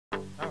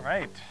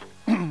right,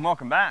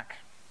 welcome back.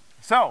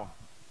 So,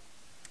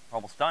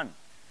 almost done.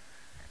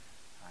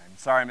 I'm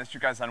sorry I missed you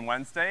guys on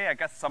Wednesday. I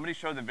guess somebody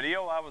showed the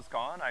video while I was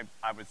gone.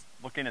 I was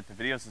looking at the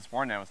videos this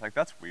morning, and I was like,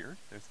 that's weird.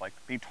 There's like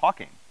me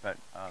talking, but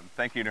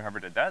thank you to whoever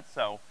did that.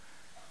 So,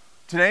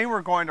 today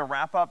we're going to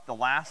wrap up the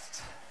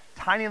last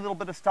tiny little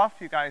bit of stuff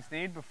you guys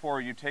need before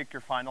you take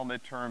your final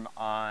midterm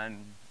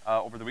on,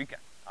 over the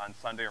weekend, on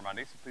Sunday or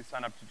Monday, so please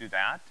sign up to do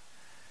that.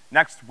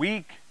 Next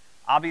week,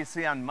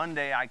 obviously on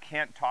Monday, I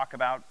can't talk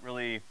about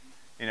really,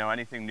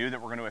 anything new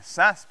that we're gonna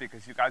assess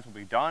because you guys will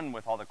be done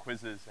with all the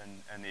quizzes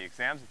and the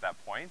exams at that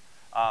point.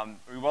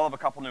 We will have a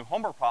couple new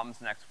homework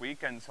problems next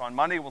week, and so on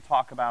Monday we'll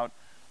talk about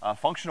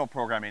functional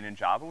programming in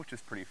Java, which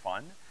is pretty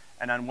fun.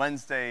 And on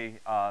Wednesday,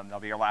 that'll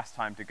be our last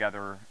time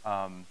together,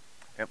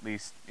 at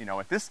least,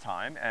 at this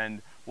time,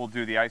 and we'll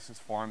do the ISIS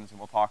forums and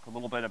we'll talk a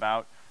little bit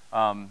about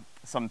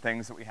some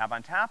things that we have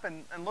on tap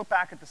and look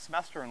back at the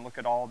semester and look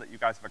at all that you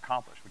guys have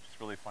accomplished, which is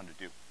really fun to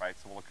do, right?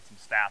 So we'll look at some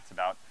stats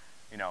about,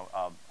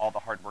 all the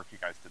hard work you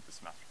guys did this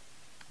semester.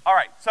 All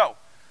right, so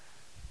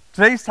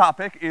today's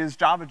topic is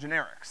Java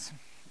generics.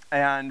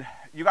 And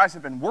you guys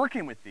have been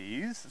working with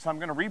these, so I'm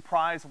gonna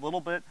reprise a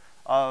little bit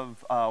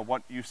of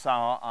what you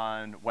saw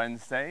on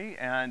Wednesday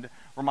and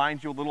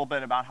remind you a little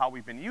bit about how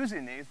we've been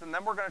using these, and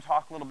then we're gonna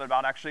talk a little bit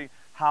about actually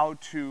how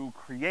to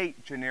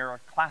create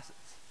generic classes.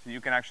 So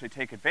you can actually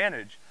take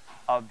advantage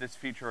of this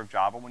feature of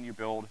Java when you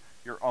build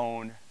your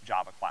own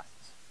Java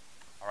classes.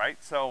 All right,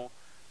 so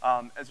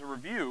as a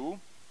review,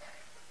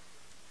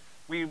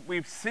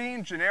 we've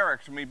seen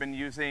generics when we've been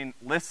using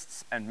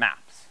lists and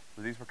maps.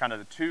 So these were kind of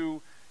the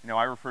two,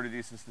 I refer to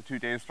these as the two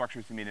data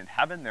structures you meet in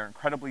heaven. They're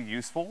incredibly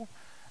useful.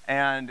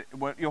 And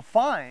what you'll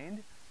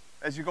find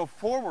as you go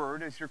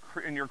forward, as you're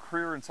in your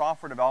career in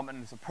software development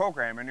and as a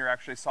programmer and you're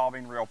actually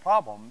solving real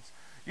problems,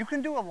 you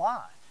can do a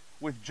lot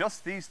with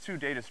just these two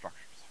data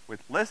structures.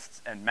 With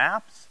lists and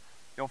maps,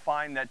 you'll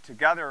find that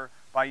together,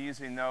 by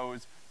using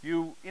those,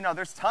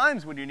 there's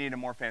times when you need a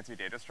more fancy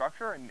data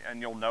structure,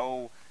 and you'll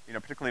know,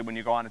 particularly when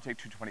you go on and take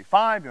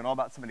 225, you'll know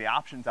about some of the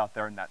options out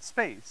there in that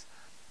space.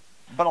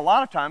 But a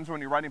lot of times when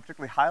you're writing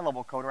particularly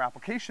high-level code or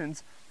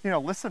applications,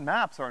 lists and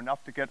maps are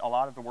enough to get a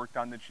lot of the work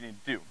done that you need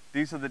to do.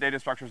 These are the data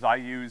structures I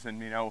use, and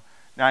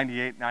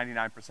 98,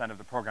 99% of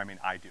the programming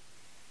I do.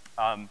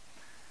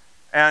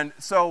 And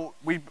so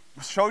we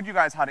showed you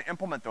guys how to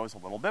implement those a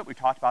little bit. We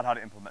talked about how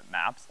to implement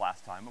maps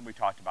last time, and we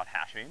talked about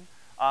hashing.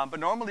 But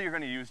normally you're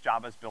gonna use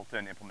Java's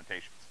built-in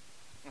implementations.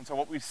 And so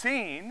what we've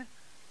seen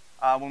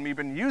when we've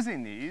been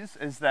using these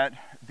is that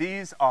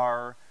these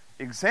are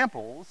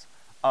examples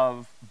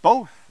of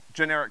both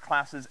generic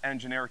classes and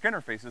generic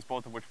interfaces,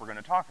 both of which we're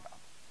gonna talk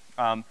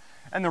about.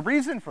 And the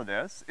reason for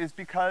this is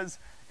because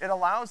it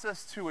allows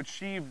us to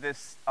achieve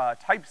this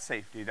type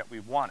safety that we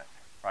wanted,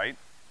 right?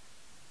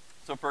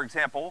 So for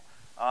example,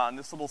 in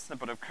this little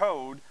snippet of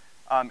code,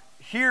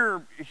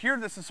 here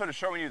this is sort of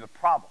showing you the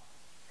problem,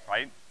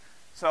 right?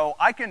 So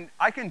I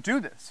can do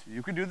this.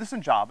 You can do this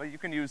in Java. You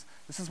can use,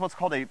 this is what's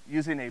called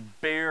using a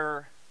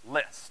bare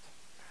list.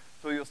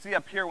 So you'll see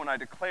up here when I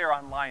declare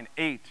on line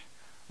 8,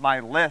 my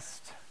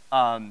list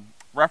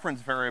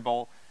reference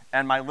variable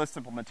and my list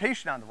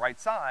implementation on the right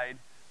side,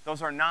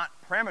 those are not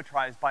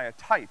parameterized by a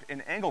type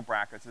in angle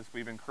brackets as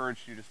we've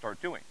encouraged you to start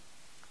doing.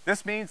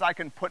 This means I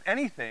can put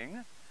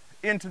anything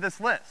into this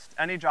list,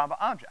 any Java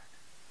object.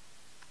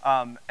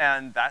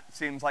 And that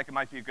seems like it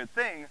might be a good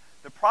thing.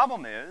 The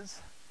problem is,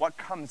 what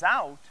comes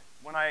out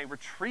when I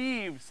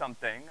retrieve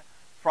something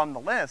from the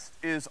list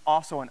is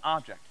also an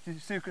object.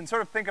 So you can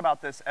sort of think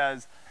about this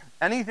as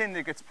anything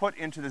that gets put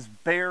into this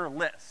bare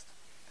list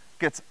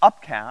gets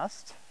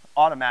upcast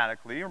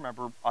automatically.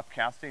 Remember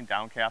upcasting,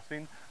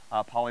 downcasting,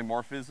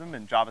 polymorphism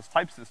in Java's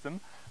type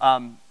system.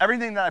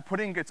 Everything that I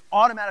put in gets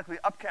automatically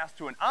upcast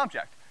to an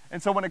object.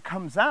 And so when it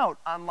comes out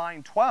on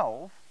line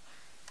 12,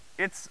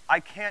 I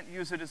can't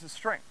use it as a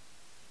string.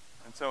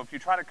 And so if you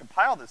try to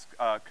compile this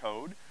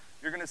code,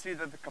 you're gonna see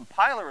that the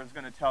compiler is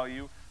gonna tell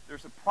you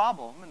there's a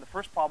problem, and the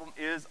first problem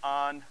is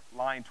on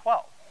line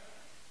 12.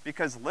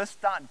 Because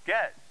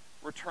list.get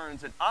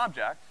returns an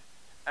object,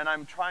 and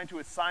I'm trying to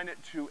assign it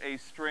to a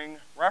string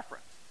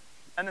reference.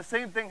 And the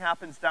same thing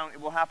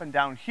it will happen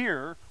down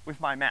here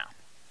with my map.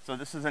 So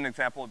this is an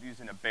example of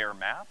using a bare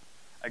map.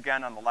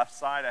 Again, on the left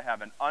side, I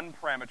have an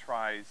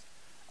unparameterized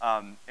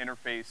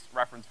interface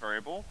reference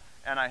variable,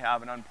 and I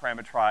have an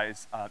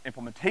unparameterized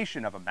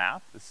implementation of a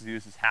map. This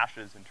uses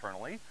hashes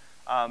internally.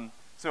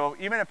 So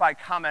even if I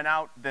comment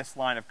out this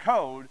line of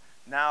code,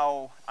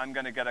 now I'm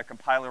gonna get a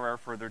compiler error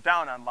further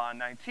down on line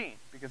 19,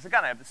 because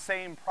again, I have the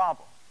same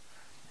problem.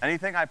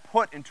 Anything I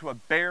put into a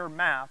bare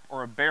map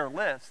or a bare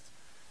list,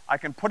 I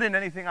can put in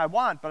anything I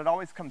want, but it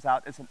always comes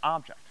out as an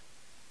object.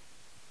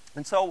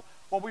 And so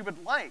what we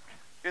would like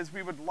is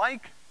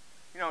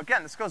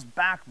again, this goes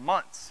back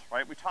months,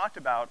 right? We talked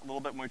about a little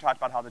bit when we talked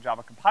about how the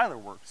Java compiler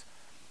works.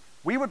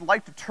 We would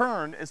like to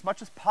turn, as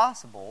much as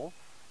possible,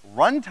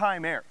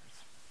 runtime errors,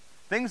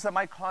 things that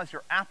might cause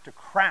your app to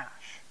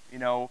crash,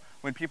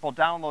 when people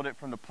download it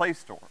from the Play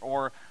Store,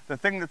 or the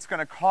thing that's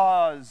gonna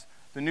cause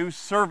the new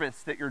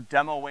service that you're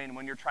demoing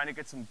when you're trying to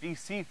get some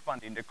VC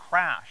funding to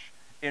crash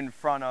in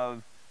front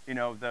of, you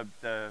know,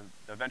 the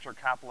venture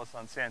capitalists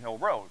on Sand Hill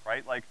Road,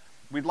 right? Like,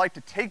 we'd like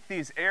to take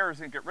these errors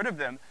and get rid of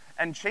them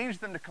and change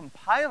them to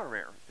compiler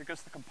errors,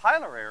 because the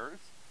compiler errors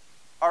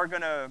are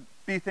gonna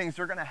be things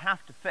you're gonna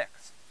have to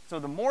fix. So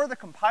the more the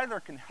compiler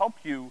can help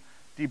you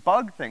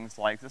debug things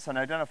like this and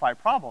identify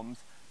problems,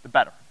 the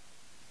better.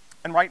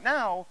 And right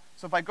now,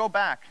 so if I go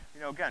back,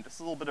 you know, again, just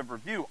a little bit of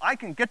review, I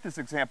can get this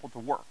example to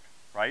work,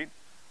 right?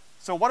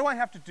 So what do I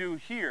have to do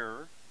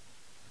here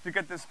to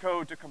get this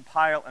code to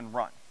compile and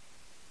run,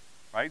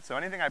 right? So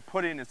anything I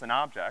put in is an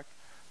object.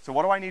 So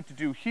what do I need to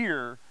do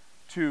here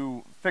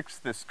to fix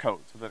this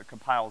code so that it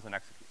compiles and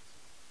executes?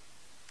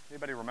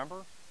 Anybody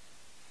remember?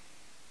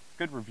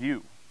 Good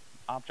review,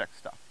 object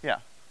stuff, yeah.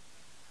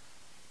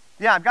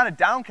 Yeah, I've got to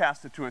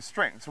downcast it to a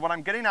string. So what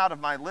I'm getting out of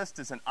my list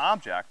is an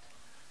object,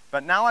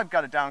 but now I've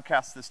got to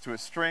downcast this to a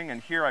string,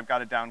 and here I've got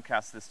to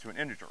downcast this to an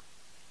integer,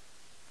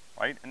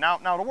 right? And now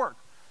it'll work.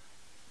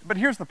 But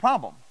here's the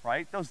problem,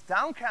 right? Those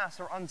downcasts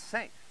are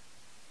unsafe.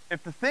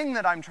 If the thing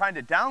that I'm trying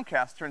to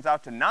downcast turns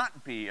out to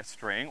not be a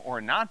string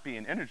or not be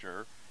an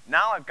integer,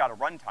 now I've got a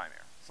runtime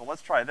error. So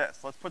let's try this.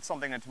 Let's put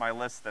something into my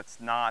list that's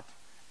not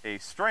a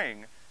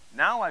string.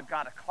 Now I've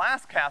got a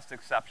class cast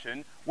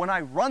exception when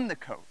I run the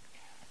code.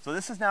 So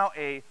this is now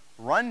a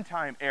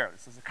runtime error.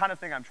 This is the kind of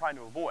thing I'm trying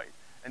to avoid.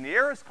 And the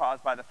error is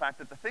caused by the fact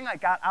that the thing I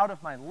got out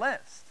of my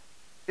list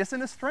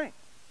isn't a string.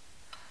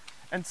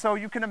 And so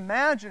you can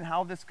imagine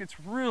how this gets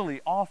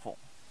really awful,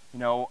 you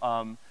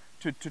know,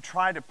 to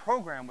try to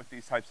program with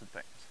these types of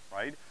things,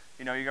 right?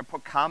 You know, you're gonna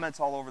put comments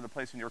all over the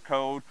place in your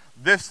code.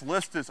 This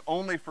list is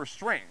only for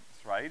strings,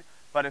 right?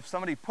 But if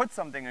somebody puts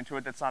something into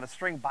it that's not a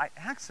string by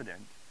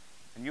accident,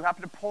 and you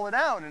happen to pull it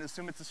out and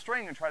assume it's a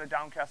string and try to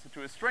downcast it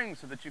to a string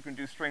so that you can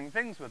do string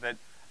things with it,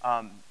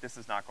 this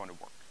is not going to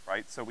work,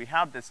 right? So we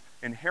have this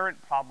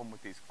inherent problem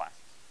with these classes.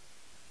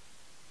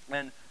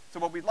 And so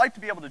what we'd like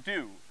to be able to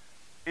do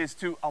is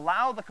to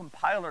allow the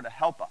compiler to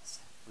help us.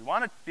 We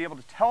want to be able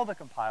to tell the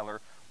compiler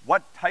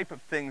what type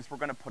of things we're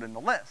gonna put in the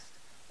list,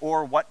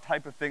 or what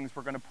type of things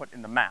we're gonna put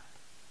in the map.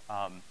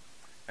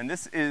 And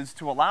this is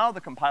to allow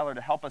the compiler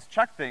to help us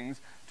check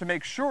things to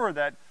make sure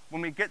that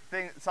when we get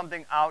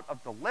something out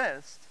of the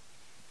list,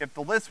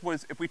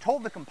 if we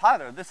told the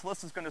compiler this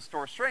list is gonna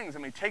store strings,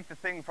 and we take the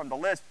thing from the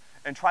list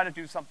and try to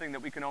do something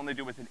that we can only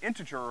do with an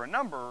integer or a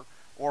number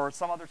or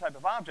some other type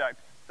of object,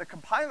 the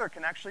compiler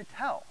can actually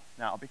tell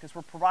now, because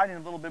we're providing a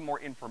little bit more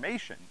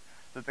information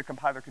that the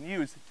compiler can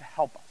use to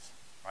help us,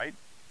 right?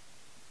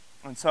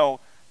 And so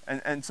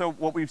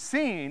what we've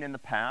seen in the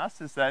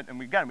past is that, and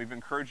we've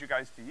encouraged you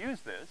guys to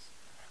use this,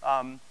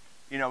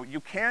 you know, you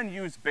can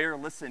use bare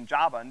lists in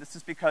Java, and this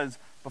is because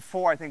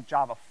before, I think,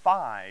 Java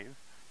 5,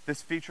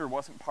 this feature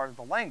wasn't part of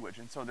the language,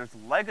 and so there's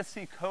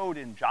legacy code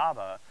in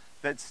Java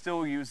that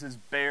still uses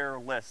bare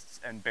lists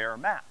and bare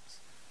maps.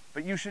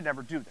 But you should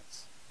never do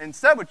this.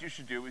 Instead, what you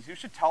should do is you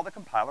should tell the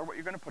compiler what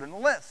you're gonna put in the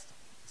list.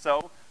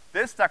 So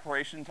this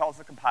declaration tells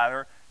the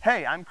compiler,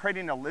 hey, I'm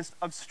creating a list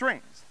of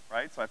strings,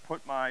 right? So I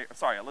put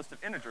a list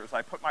of integers.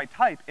 I put my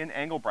type in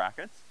angle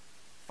brackets,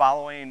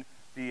 following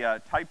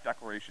the type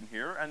declaration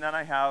here, and then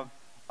I have,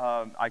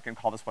 I can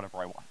call this whatever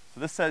I want. So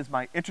this says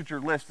my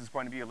integer list is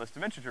going to be a list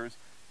of integers.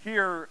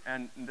 Here,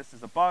 and this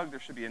is a bug, there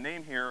should be a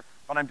name here,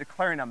 but I'm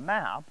declaring a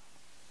map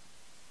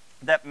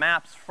that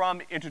maps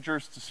from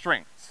integers to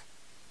strings,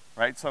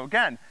 right? So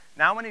again,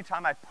 now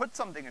anytime I put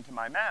something into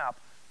my map,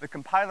 the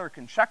compiler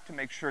can check to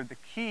make sure the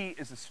key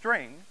is a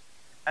string,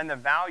 and the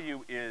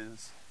value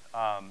is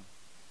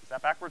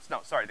that backwards?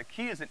 No, sorry, the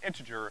key is an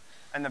integer,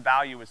 and the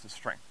value is a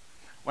string.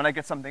 When I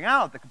get something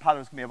out, the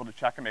compiler is gonna be able to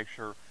check and make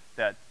sure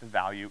that the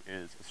value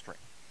is a string.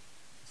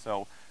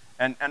 So,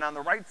 and on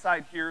the right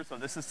side here, so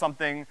this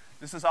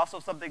is also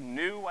something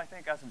new, I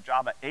think, as of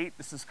Java 8.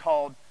 This is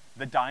called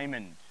the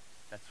diamond.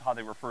 That's how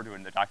they refer to it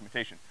in the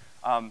documentation.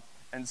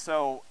 And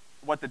so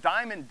what the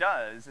diamond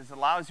does is it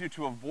allows you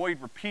to avoid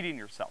repeating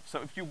yourself.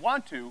 So if you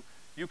want to,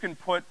 you can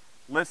put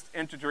list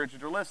integer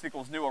list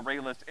equals new array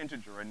list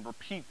integer and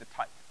repeat the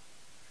type.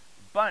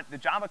 But the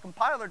Java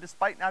compiler,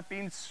 despite not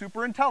being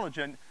super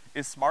intelligent,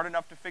 is smart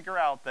enough to figure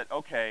out that,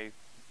 okay,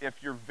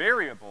 if your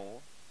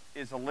variable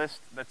is a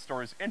list that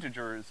stores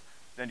integers,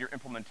 then your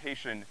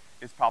implementation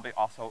is probably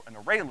also an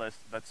array list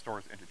that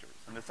stores integers.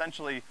 And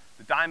essentially,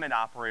 the diamond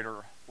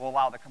operator will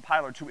allow the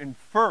compiler to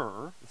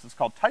infer, this is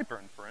called type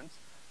inference,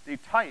 the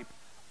type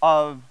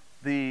of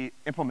the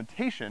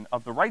implementation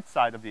of the right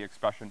side of the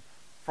expression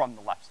from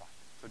the left side.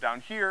 So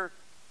down here,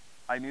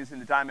 I'm using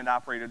the diamond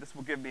operator. This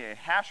will give me a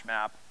hash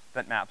map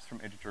that maps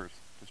from integers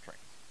to strings.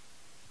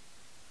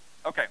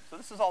 Okay, so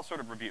this is all sort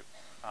of review.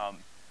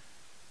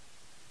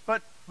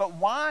 But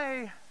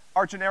why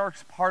are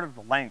generics part of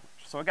the language?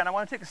 So again, I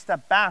want to take a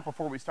step back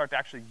before we start to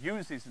actually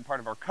use these in part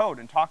of our code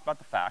and talk about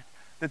the fact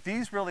that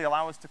these really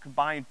allow us to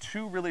combine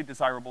two really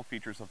desirable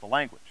features of the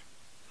language.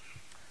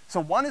 So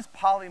one is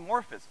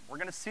polymorphism. We're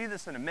gonna see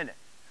this in a minute.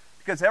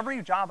 Because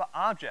every Java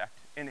object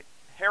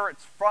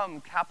inherits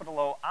from capital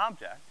O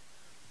object,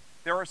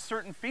 there are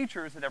certain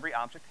features that every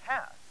object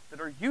has.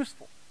 that are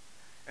useful.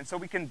 And so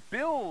we can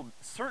build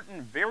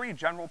certain very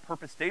general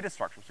purpose data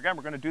structures. Again,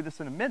 we're gonna do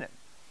this in a minute,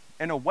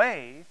 in a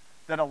way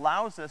that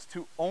allows us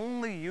to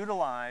only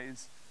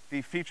utilize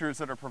the features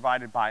that are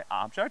provided by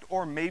object,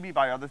 or maybe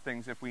by other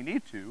things if we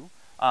need to,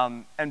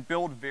 and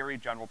build very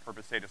general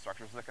purpose data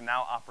structures that can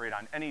now operate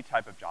on any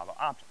type of Java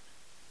object.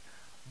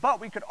 But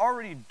we could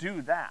already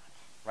do that,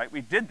 right?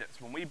 We did this.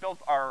 When we built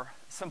our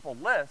simple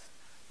list,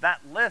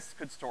 that list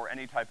could store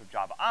any type of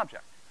Java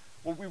object.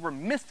 What we were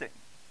missing,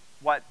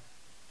 what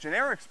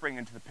generics bring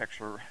into the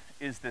picture,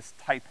 is this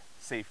type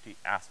safety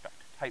aspect,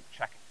 type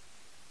checking.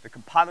 The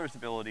compiler's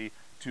ability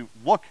to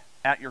look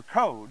at your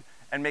code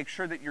and make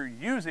sure that you're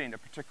using a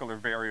particular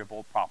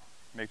variable properly.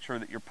 Make sure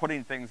that you're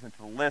putting things into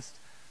the list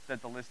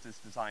that the list is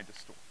designed to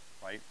store,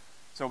 right?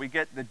 So we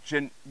get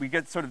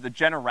sort of the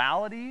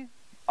generality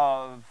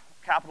of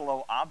capital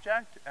O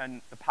object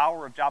and the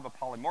power of Java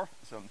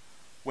polymorphism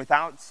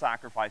without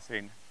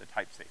sacrificing the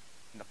type safety.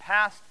 In the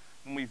past,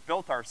 when we've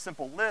built our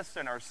simple lists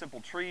and our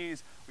simple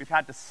trees, we've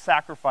had to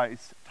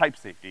sacrifice type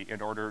safety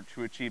in order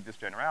to achieve this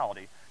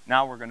generality.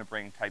 Now we're gonna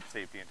bring type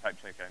safety and type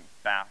checking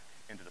back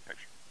into the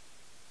picture.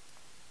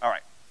 All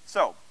right,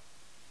 so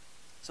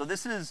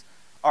this is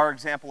our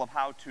example of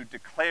how to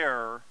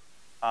declare,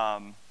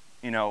 to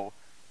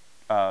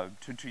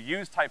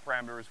use type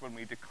parameters when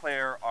we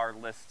declare our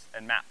lists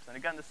and maps. And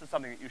again, this is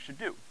something that you should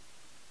do.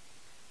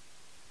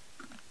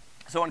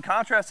 So in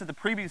contrast to the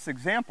previous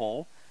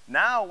example,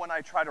 now when I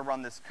try to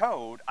run this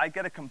code, I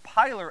get a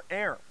compiler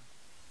error.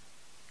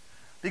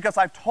 Because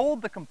I've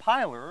told the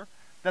compiler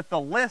that the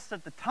list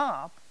at the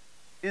top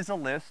is a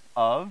list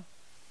of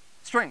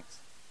strings.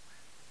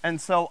 And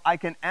so I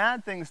can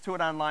add things to it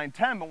on line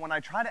 10, but when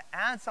I try to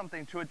add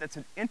something to it that's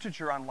an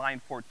integer on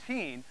line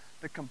 14,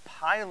 the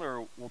compiler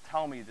will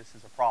tell me this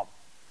is a problem.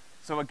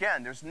 So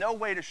again, there's no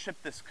way to ship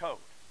this code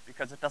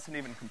because it doesn't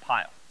even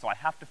compile. So I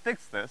have to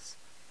fix this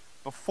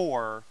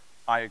before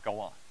I go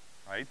on,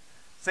 right?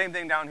 Same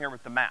thing down here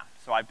with the map.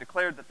 So I've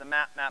declared that the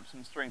map maps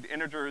from string to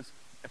integers.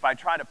 If I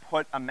try to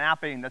put a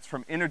mapping that's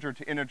from integer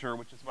to integer,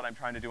 which is what I'm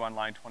trying to do on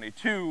line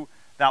 22,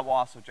 that will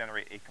also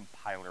generate a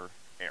compiler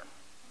error.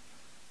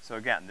 So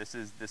again, this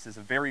is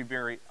a very,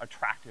 very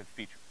attractive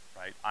feature,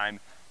 right? I'm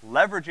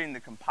leveraging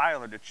the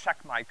compiler to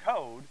check my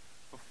code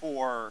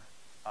before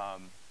I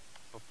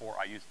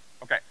use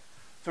it. Okay,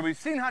 so we've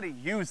seen how to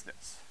use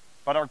this,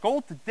 but our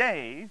goal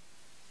today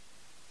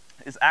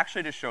is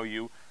actually to show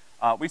you,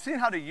 we've seen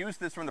how to use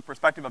this from the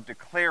perspective of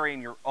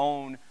declaring your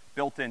own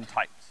built-in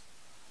types.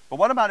 But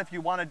what about if you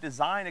want to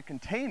design a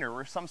container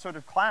or some sort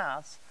of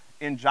class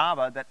in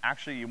Java that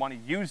actually you want to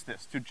use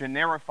this to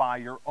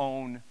generify your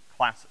own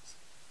classes?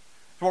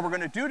 So what we're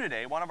gonna do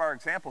today, one of our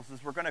examples,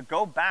 is we're gonna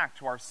go back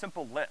to our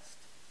simple list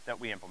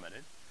that we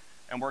implemented,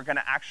 and we're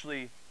gonna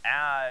actually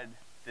add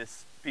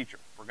this feature.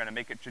 We're gonna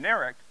make it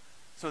generic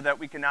so that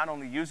we can not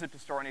only use it to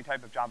store any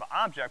type of Java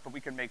object, but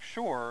we can make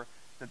sure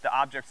that the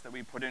objects that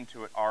we put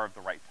into it are of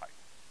the right type.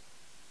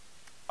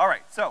 All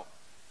right, so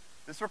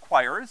this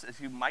requires, as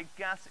you might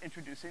guess,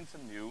 introducing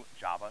some new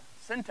Java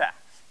syntax.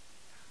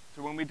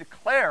 So when we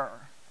declare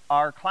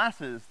our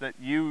classes that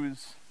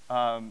use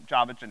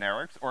Java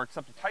generics or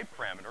accept a type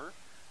parameter,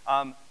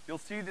 you'll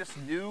see this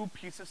new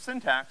piece of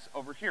syntax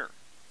over here.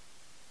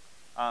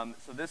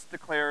 So this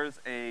declares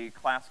a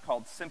class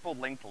called simple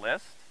linked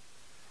list,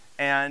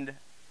 and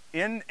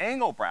in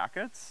angle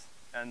brackets,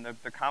 and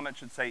the comment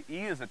should say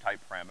E is a type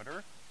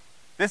parameter,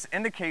 this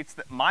indicates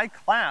that my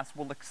class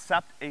will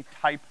accept a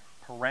type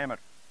parameter,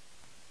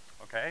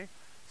 okay?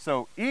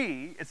 So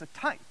E is a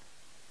type.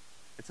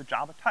 It's a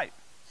Java type,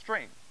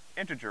 string,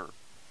 integer,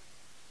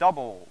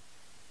 double,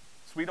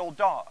 sweet old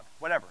dog,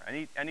 whatever,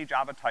 any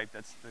Java type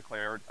that's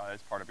declared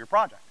as part of your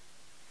project.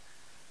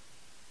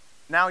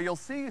 Now you'll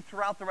see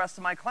throughout the rest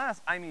of my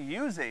class, I'm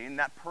using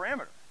that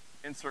parameter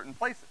in certain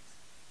places.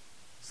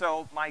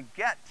 So my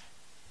get,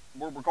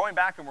 we're going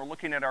back and we're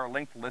looking at our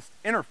linked list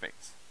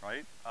interface,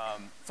 right?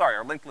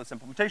 Our linked list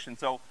implementation.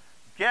 So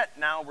get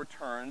now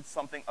returns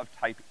something of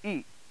type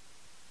E.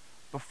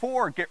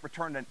 Before get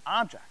returned an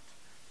object.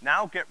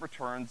 Now get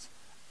returns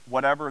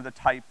whatever the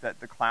type that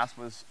the class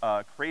was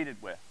created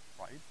with,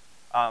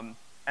 right?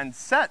 And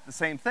set, the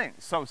same thing.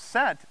 So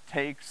set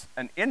takes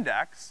an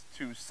index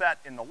to set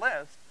in the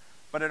list,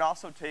 but it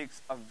also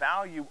takes a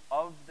value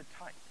of the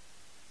type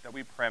that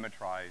we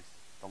parameterize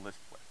the list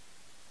with,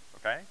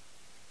 okay?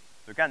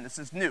 So again, this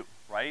is new,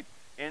 right?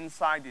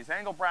 Inside these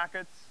angle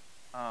brackets,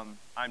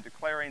 I'm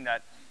declaring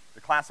that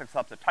the class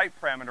accepts a type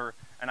parameter,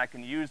 and I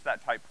can use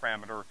that type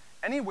parameter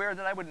anywhere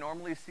that I would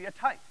normally see a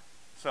type.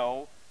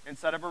 So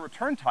instead of a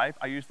return type,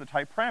 I use the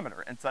type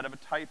parameter. Instead of a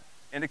type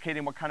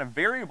indicating what kind of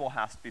variable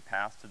has to be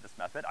passed to this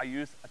method, I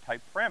use a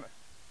type parameter,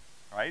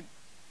 right?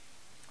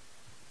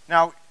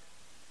 Now,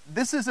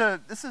 this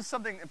is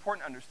something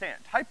important to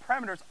understand. Type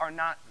parameters are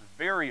not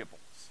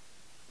variables.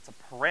 It's a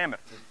parameter.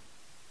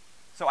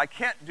 So I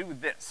can't do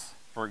this,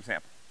 for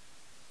example.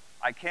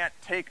 I can't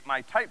take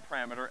my type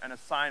parameter and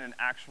assign an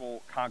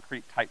actual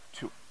concrete type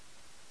to it.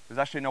 There's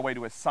actually no way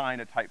to assign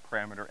a type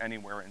parameter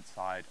anywhere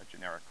inside a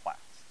generic class.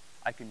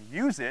 I can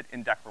use it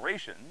in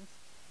declarations,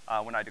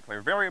 when I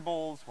declare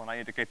variables, when I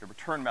indicate the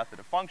return method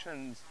of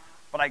functions,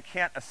 but I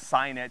can't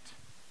assign it,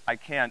 I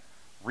can't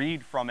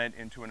read from it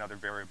into another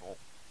variable.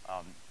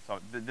 So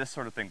this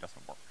sort of thing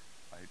doesn't work,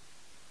 right?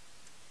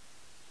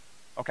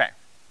 Okay.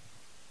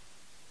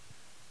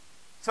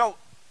 So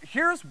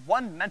here's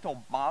one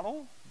mental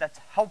model that's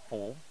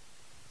helpful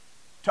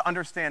to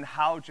understand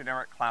how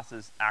generic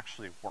classes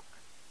actually work.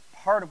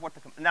 Part of what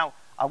now,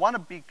 I wanna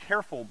be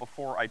careful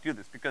before I do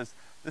this, because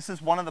this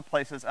is one of the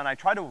places, and I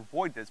try to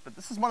avoid this, but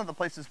this is one of the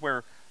places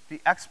where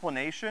the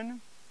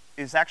explanation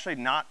is actually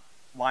not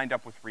lined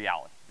up with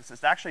reality. This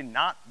is actually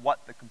not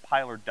what the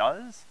compiler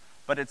does,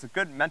 but it's a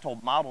good mental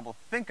model to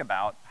think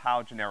about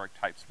how generic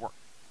types work.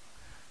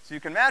 So you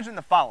can imagine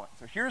the following.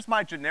 So here's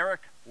my generic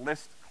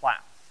list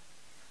class.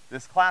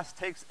 This class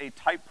takes a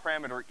type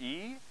parameter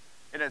E.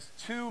 It has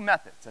two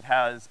methods. It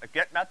has a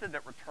get method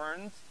that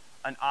returns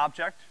an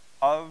object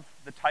of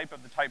the type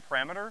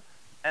parameter,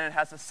 and it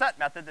has a set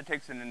method that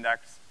takes an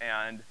index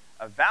and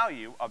a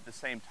value of the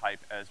same type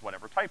as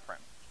whatever type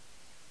parameter.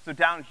 So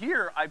down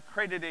here, I've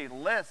created a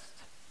list,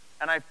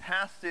 and I've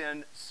passed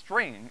in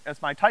string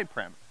as my type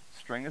parameter.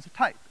 String is a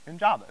type in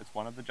Java. It's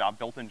one of the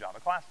built-in Java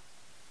classes.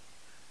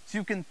 So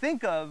you can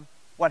think of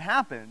what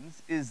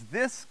happens is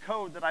this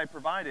code that I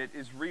provided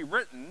is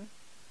rewritten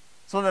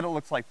so that it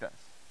looks like this.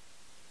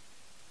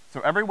 So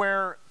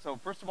everywhere, so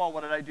first of all,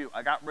 what did I do?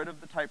 I got rid of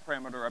the type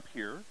parameter up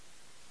here,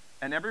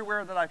 and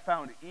everywhere that I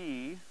found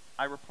E,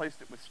 I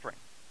replaced it with string.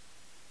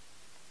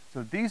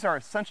 So these are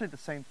essentially the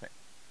same thing,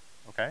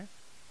 okay?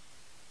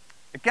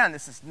 Again,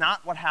 this is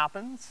not what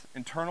happens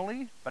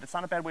internally, but it's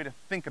not a bad way to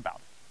think about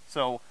it.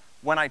 So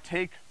when I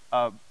take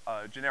a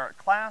generic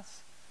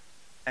class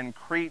and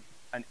create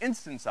an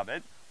instance of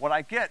it, what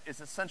I get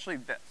is essentially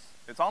this.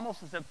 It's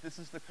almost as if this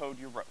is the code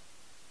you wrote,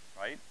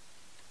 right?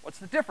 What's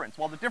the difference?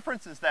 Well, the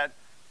difference is that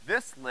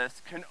this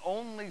list can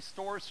only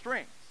store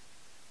strings,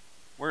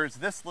 whereas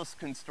this list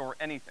can store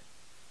anything.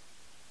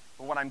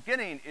 But what I'm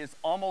getting is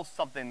almost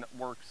something that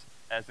works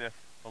as if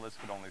the list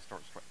could only store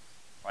strings,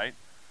 right?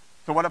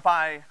 So what if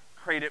I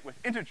create it with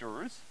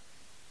integers?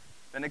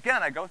 Then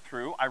again, I go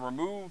through, I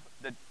remove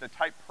the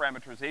type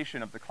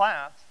parameterization of the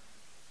class,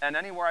 and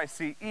anywhere I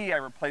see E, I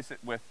replace it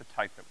with the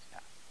type that was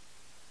passed.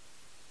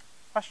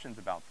 Questions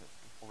about this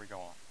before we go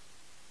on?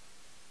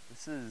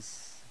 This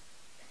is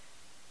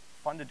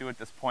fun to do at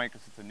this point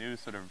because it's a new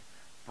sort of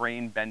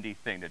brain-bendy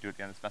thing to do at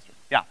the end of the semester.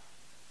 Yeah?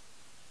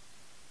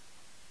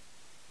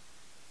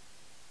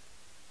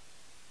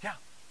 Yeah.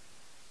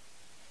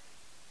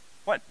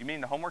 What, you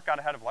mean the homework got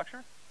ahead of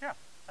lecture? Yeah,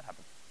 that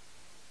happens.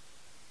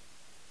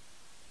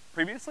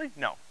 Previously?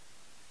 No.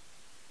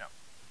 No.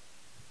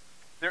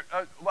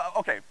 Well,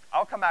 okay,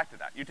 I'll come back to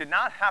that. You did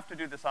not have to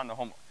do this on the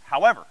homework.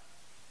 However,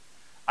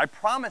 I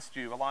promised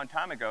you a long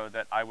time ago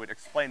that I would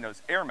explain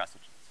those error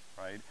messages,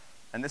 right?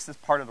 And this is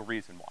part of the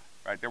reason why,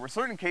 right? There were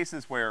certain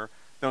cases where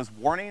those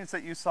warnings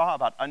that you saw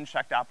about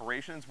unchecked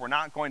operations were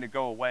not going to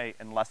go away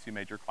unless you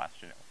made your class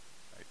generic,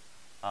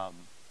 right?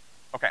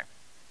 Okay.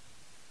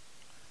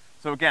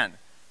 So again,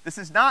 this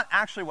is not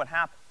actually what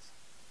happens.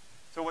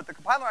 So what the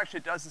compiler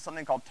actually does is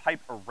something called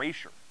type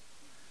erasure.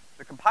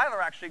 The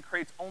compiler actually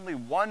creates only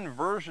one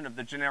version of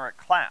the generic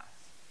class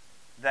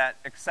that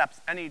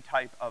accepts any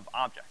type of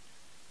object.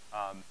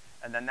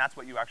 And then that's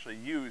what you actually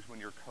use when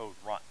your code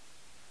runs.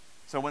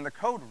 So when the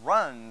code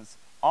runs,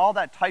 all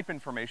that type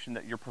information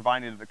that you're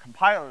providing to the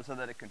compiler so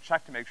that it can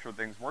check to make sure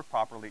things work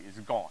properly is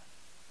gone.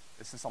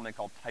 This is something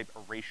called type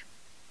erasure.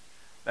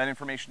 That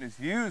information is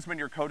used when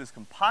your code is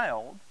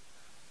compiled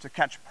to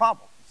catch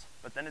problems,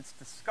 but then it's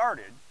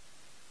discarded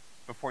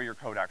before your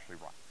code actually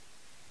runs.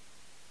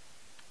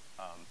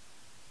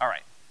 All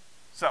right,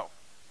 so,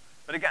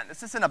 but again,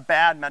 this isn't a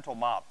bad mental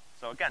model.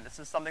 So again, this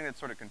is something that's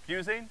sort of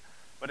confusing,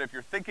 but if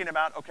you're thinking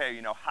about, okay,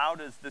 you know, how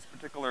does this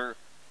particular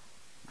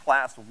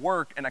class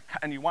work,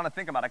 and you want to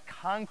think about a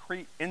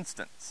concrete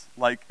instance,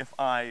 like if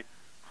I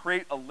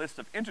create a list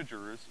of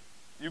integers,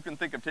 you can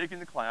think of taking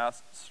the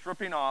class,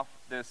 stripping off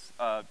this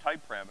type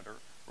parameter,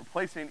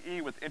 replacing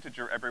E with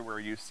integer everywhere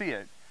you see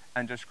it,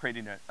 and just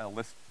creating a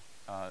list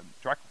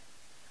directly.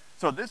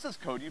 So this is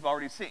code you've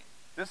already seen.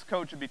 This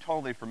code should be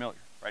totally familiar,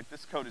 right?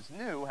 This code is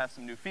new, has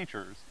some new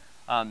features.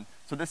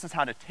 So this is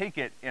how to take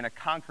it in a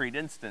concrete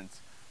instance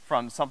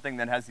from something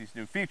that has these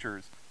new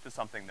features to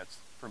something that's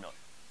familiar,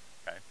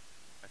 okay?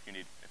 If you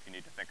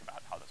need to think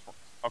about how this works.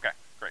 Okay,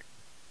 great.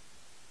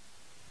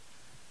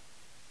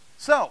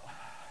 So,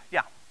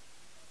 yeah.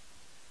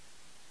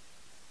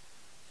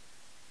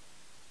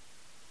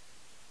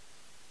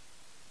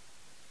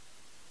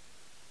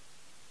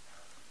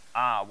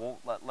 Well,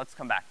 let's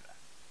come back to that.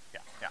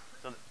 Yeah.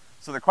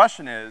 So the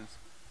question is,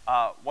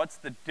 what's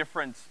the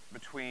difference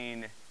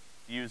between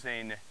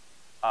using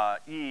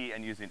E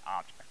and using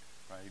object,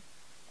 right?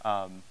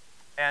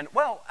 And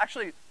well,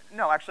 actually,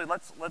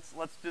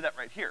 let's do that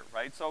right here,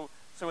 right? So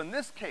in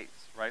this case,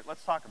 right,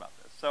 let's talk about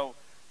this. So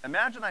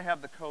imagine I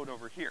have the code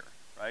over here,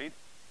 right?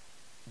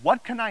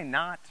 What can I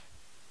not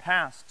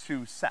pass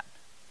to set?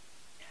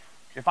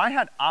 If I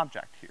had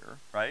object here,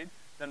 right,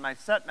 then my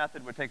set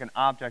method would take an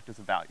object as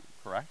a value,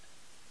 correct?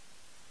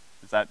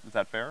 Is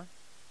that fair?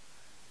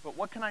 But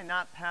what can I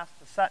not pass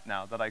to set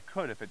now that I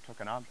could if it took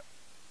an object?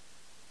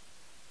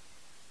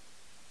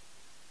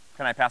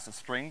 Can I pass a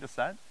string to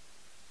set?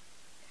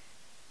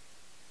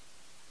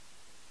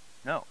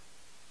 No.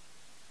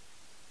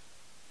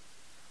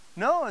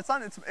 No, it's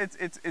not,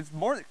 it's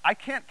more, I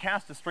can't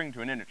cast a string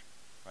to an integer,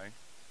 right?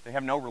 They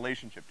have no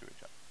relationship to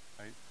each other,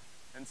 right?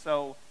 And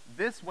so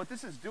what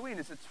this is doing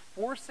is it's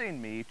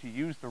forcing me to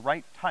use the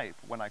right type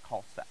when I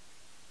call set,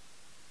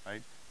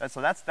 right?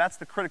 So that's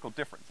the critical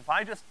difference. If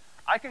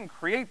I can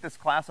create this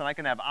class and I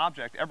can have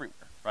object everywhere,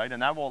 right?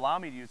 And that will allow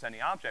me to use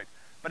any object,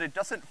 but it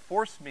doesn't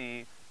force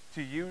me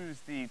to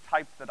use the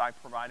type that I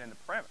provide in the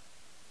parameter,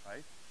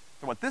 right?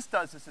 So what this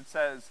does is it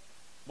says,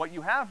 what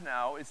you have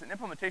now is an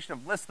implementation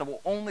of lists that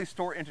will only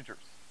store integers,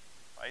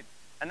 right?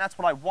 And that's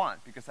what I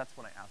want, because that's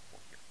what I asked for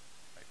here,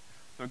 right?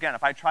 So again,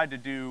 if I tried to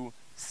do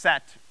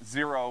set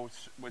 0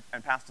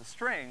 and passed a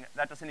string,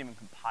 that doesn't even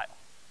compile,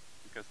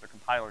 because the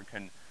compiler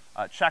can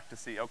check to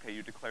see, okay,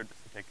 you declared this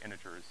to take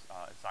integers,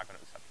 it's not gonna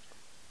accept a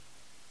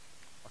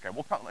string. Okay,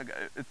 we'll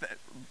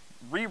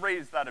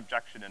re-raise that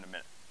objection in a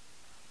minute,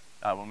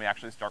 when we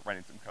actually start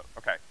writing some code.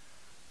 Okay,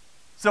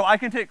 so I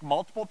can take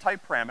multiple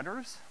type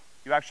parameters.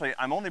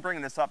 I'm only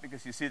bringing this up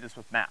because you see this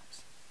with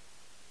maps.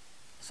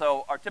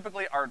 So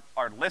typically our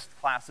list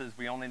classes,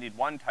 we only need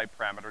one type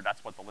parameter,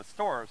 that's what the list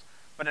stores.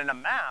 But in a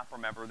map,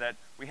 remember that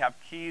we have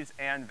keys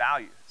and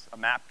values. A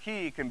map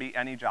key can be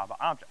any Java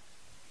object.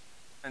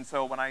 And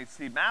so when I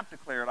see map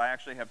declared, I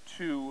actually have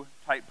two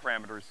type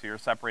parameters here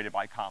separated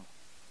by comma.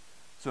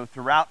 So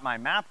throughout my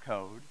map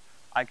code,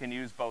 I can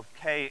use both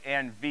K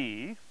and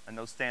V, and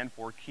those stand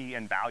for key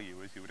and value,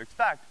 as you would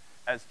expect,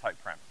 as type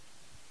parameters.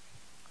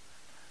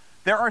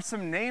 There are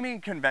some naming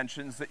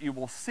conventions that you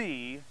will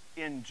see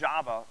in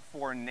Java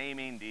for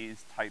naming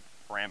these type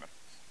parameters.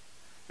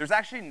 There's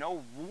actually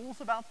no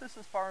rules about this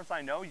as far as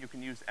I know. You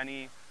can use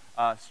any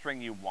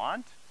string you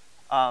want,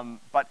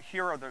 but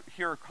here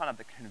are kind of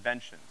the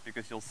conventions,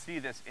 because you'll see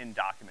this in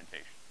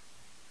documentation.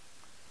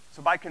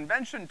 So by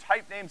convention,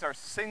 type names are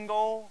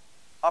single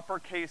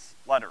uppercase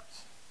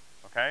letters,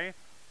 okay?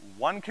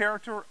 One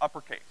character,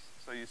 uppercase.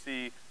 So you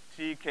see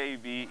T, K,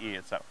 V, E,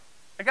 et cetera.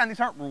 Again, these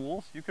aren't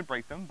rules, you could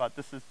break them, but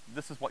this is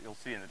what you'll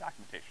see in the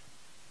documentation.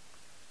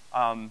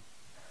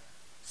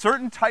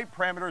 Certain type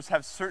parameters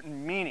have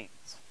certain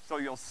meanings, so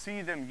you'll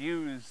see them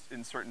used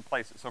in certain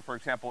places. So for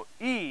example,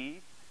 E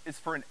is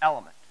for an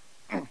element.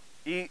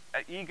 E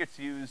gets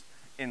used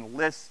in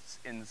lists,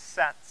 in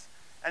sets,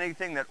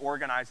 anything that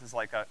organizes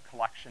like a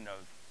collection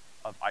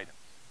of items,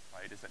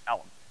 right, is an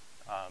element.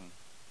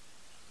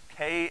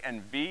 K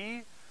and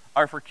V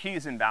are for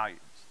keys and values,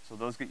 so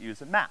those get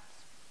used in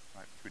maps,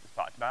 right, which we just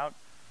talked about.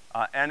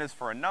 N is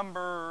for a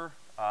number.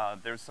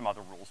 There's some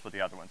other rules for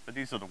the other ones, but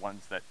these are the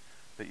ones that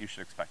you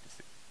should expect to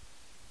see.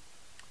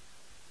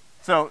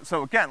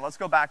 So again, let's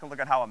go back and look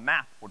at how a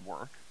map would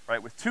work,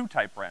 right, with two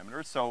type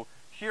parameters. So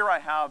here I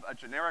have a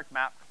generic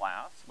map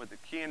class with a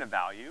key and a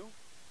value.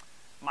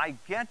 My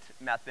get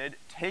method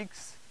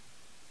takes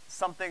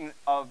something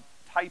of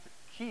type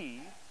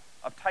key,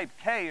 of type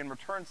K, and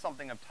returns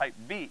something of type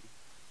V.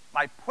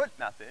 My put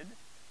method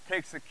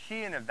takes a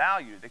key and a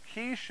value. The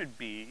key should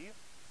be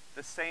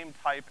the same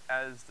type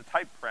as the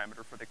type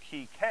parameter for the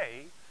key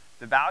K.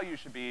 The value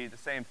should be the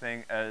same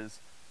thing as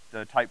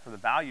the type for the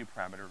value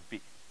parameter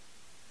V.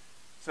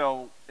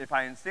 So if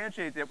I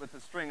instantiate it with a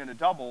string and a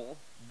double,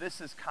 this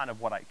is kind of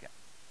what I get.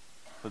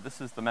 So this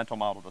is the mental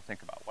model to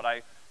think about. What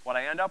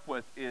I end up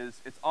with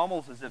is, it's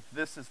almost as if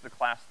this is the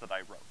class that I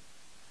wrote.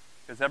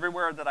 Because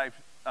everywhere that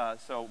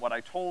so what I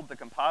told the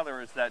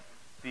compiler is that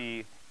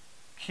the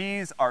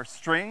keys are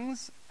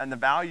strings and the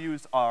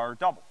values are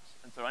doubles.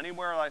 And so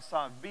anywhere I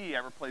saw V, I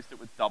replaced it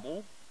with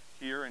double,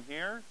 here and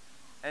here.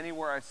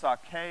 Anywhere I saw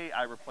K,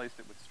 I replaced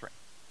it with string.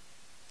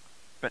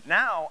 But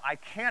now I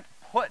can't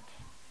put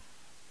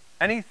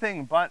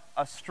anything but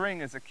a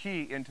string as a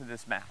key into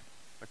this map.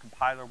 The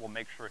compiler will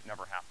make sure it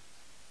never happens.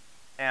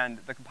 And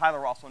the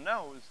compiler also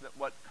knows that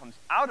what comes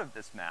out of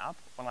this map,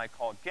 when I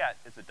call get,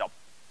 is a double.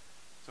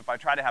 So if I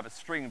try to have a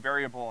string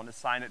variable and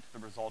assign it to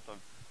the result of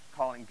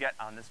calling get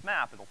on this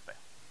map, it'll fail.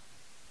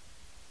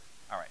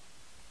 All right.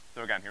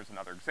 So again, here's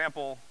another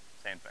example,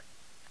 same thing.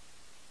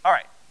 All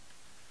right.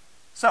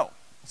 So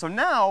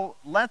now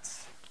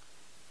let's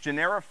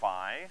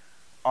generify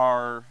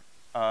our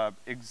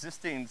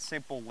existing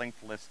simple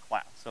linked list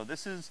class. So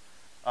this is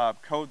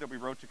code that we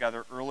wrote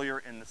together earlier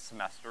in the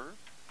semester.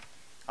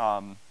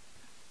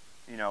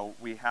 You know,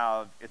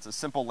 it's a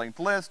simple linked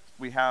list.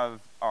 We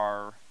have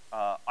our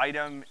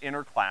item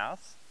inner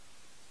class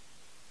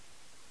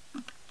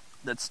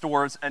that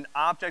stores an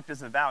object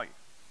as a value.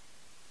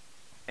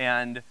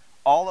 And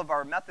all of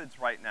our methods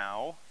right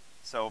now,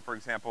 so for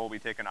example, we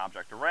take an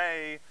object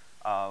array.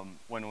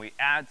 When we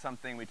add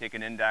something, we take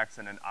an index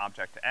and an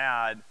object to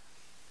add.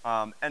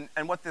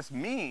 And what this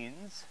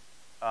means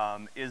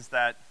is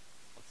that,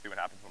 let's see what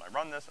happens when I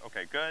run this.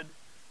 Okay, good.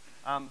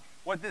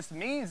 What this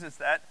means is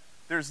that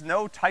there's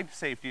no type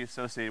safety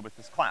associated with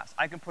this class.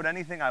 I can put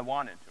anything I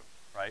want into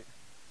it, right?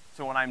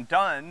 So when I'm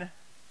done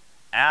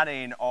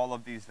adding all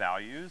of these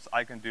values,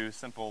 I can do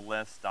simple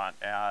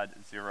list.add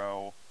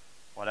 0,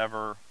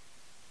 whatever,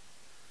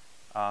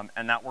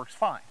 and that works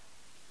fine.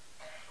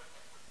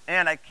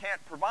 And I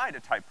can't provide a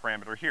type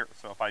parameter here.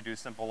 So if I do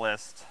simple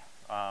list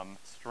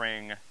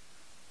string,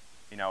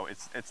 you know,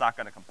 it's not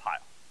gonna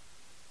compile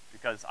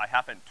because I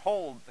haven't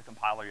told the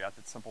compiler yet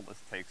that simple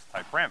list takes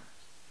type parameters.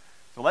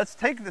 So let's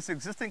take this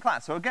existing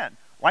class. So again,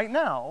 right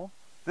now,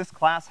 this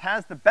class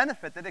has the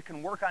benefit that it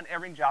can work on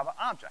every Java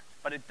object,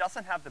 but it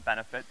doesn't have the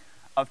benefit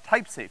of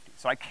type safety.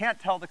 So I can't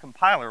tell the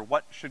compiler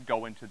what should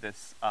go into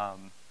this,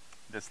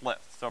 this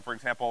list. So for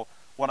example,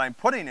 what I'm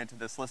putting into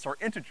this list are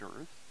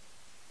integers.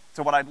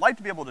 So what I'd like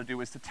to be able to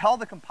do is to tell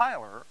the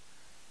compiler,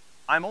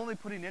 I'm only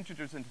putting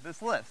integers into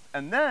this list.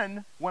 And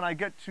then, when I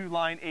get to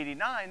line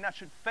 89, that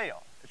should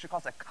fail. It should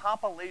cause a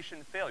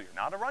compilation failure,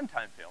 not a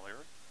runtime failure,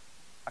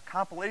 a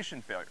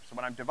compilation failure. So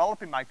when I'm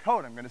developing my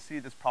code, I'm gonna see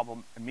this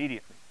problem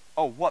immediately.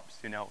 Oh, whoops,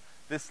 you know,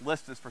 this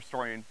list is for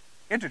storing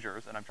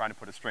integers, and I'm trying to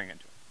put a string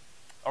into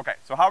it. Okay,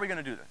 so how are we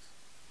gonna do this?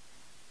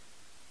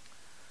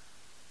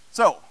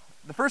 So,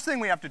 the first thing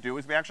we have to do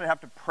is we actually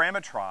have to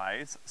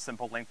parameterize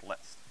simple linked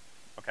list,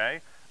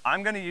 okay?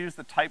 I'm gonna use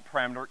the type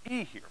parameter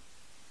e here.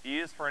 E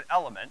is for an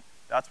element.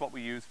 That's what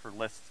we use for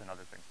lists and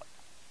other things like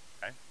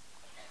that,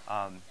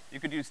 okay? You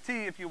could use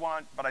T if you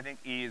want, but I think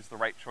E is the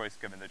right choice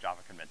given the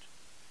Java convention.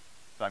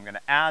 So I'm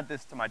gonna add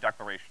this to my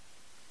declaration,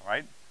 all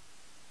right?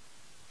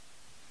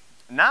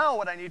 Now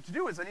what I need to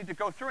do is I need to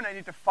go through and I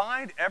need to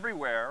find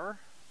everywhere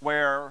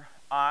where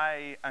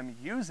I am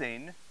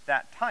using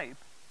that type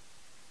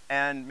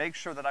and make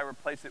sure that I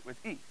replace it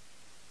with E,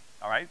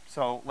 all right?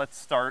 So let's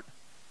start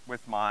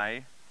with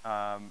my,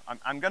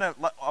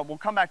 we'll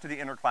come back to the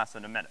inner class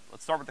in a minute.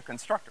 Let's start with the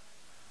constructor.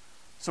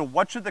 So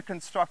what should the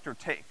constructor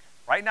take?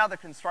 Right now the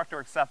constructor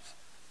accepts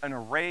an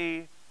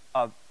array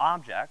of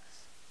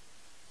objects,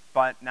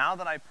 but now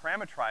that I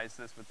parameterize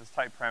this with this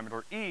type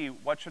parameter E,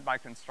 what should my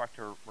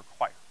constructor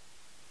require?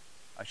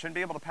 I shouldn't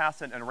be able to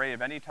pass in an array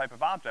of any type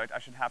of object, I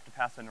should have to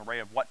pass an array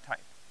of what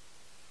type?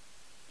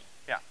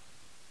 Yeah,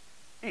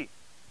 E.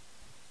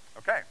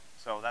 Okay,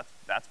 so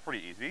that's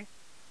pretty easy.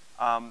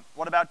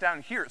 What about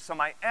down here? So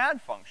my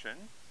add function,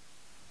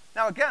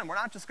 now again, we're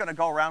not just gonna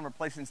go around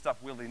replacing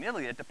stuff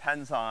willy-nilly, it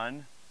depends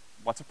on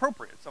what's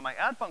appropriate. So my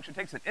add function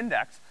takes an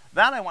index,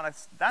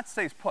 that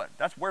stays put,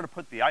 that's where to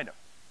put the item.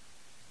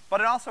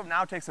 But it also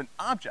now takes an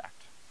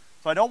object.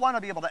 So I don't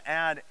wanna be able to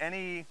add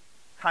any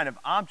kind of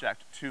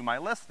object to my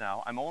list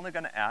now, I'm only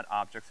gonna add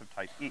objects of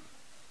type E.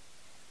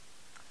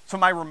 So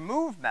my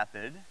remove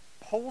method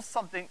pulls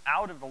something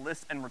out of the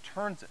list and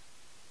returns it.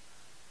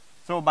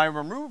 So my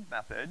remove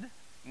method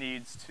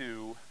needs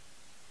to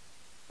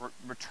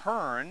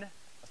return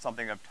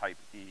something of type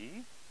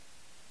E,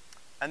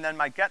 and then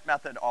my get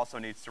method also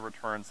needs to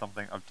return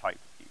something of type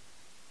E.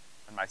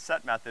 And my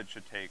set method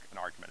should take an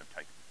argument of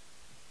type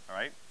E, all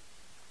right?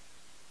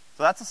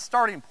 So that's a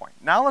starting point.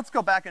 Now let's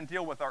go back and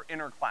deal with our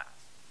inner class.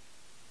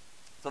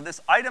 So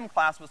this item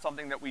class was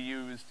something that we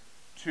used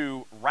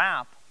to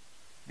wrap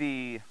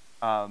the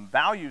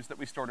values that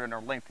we stored in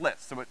our linked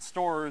list. So it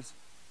stores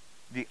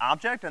the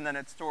object, and then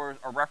it stores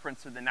a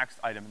reference to the next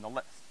item in the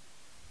list.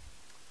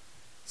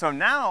 So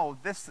now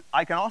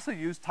I can also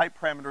use type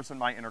parameters in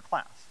my inner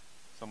class.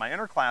 So my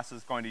inner class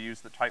is going to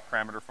use the type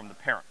parameter from the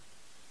parent.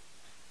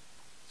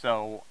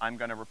 So I'm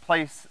gonna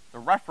replace the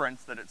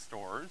reference that it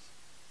stores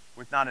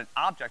with not an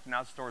object, it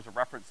now stores a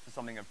reference to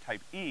something of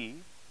type E,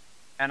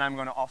 and I'm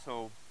gonna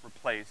also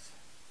replace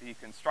the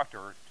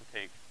constructor to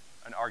take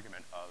an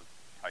argument of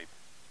type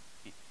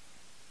E,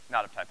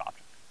 not of type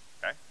object,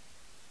 okay?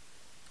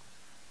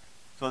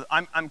 So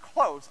I'm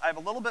close. I have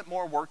a little bit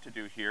more work to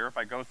do here if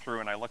I go through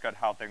and I look at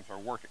how things are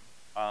working.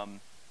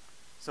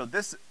 So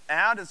this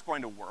add is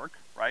going to work,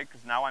 right?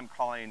 Because now I'm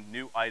calling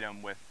new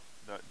item with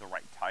the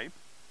right type.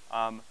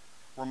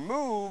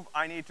 Remove,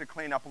 I need to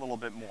clean up a little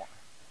bit more.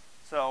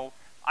 So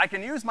I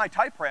can use my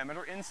type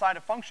parameter inside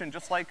a function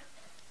just like,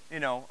 you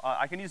know,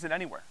 I can use it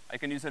anywhere. I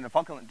can use it in a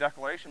function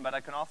declaration, but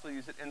I can also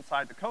use it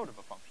inside the code of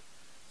a function.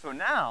 So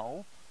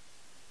now,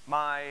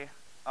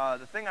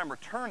 the thing I'm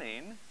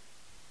returning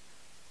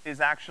is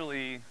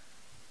actually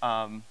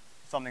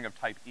something of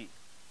type E,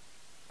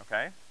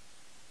 okay?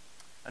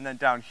 And then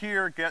down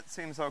here, get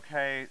seems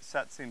okay,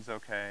 set seems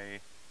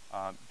okay,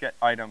 get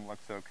item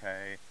looks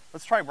okay.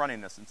 Let's try running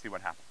this and see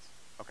what happens.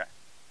 Okay.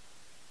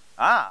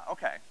 Ah,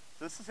 okay,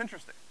 so this is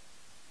interesting.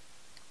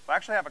 So I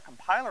actually have a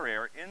compiler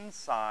error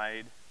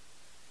inside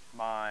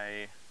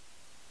my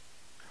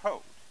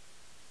code.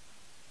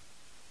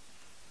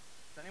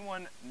 Does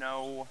anyone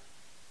know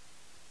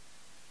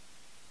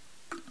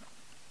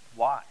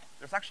why?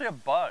 There's actually a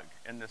bug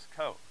in this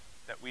code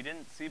that we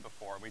didn't see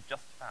before, we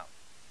just found.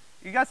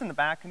 You guys in the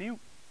back, can you?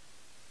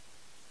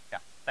 Yeah,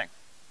 thanks.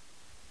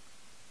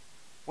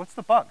 What's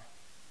the bug?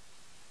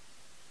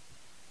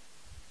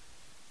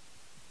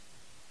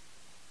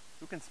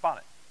 Who can spot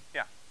it?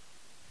 Yeah.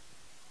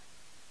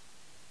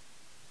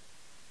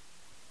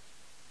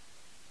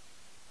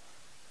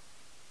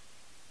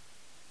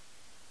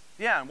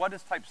 Yeah, and what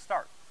does type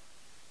start?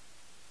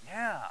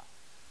 Yeah.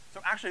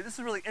 So actually, this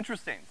is really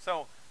interesting.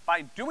 So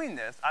by doing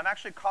this, I've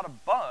actually caught a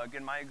bug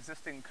in my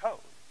existing code.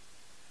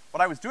 What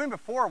I was doing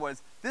before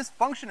was, this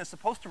function is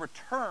supposed to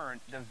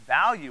return the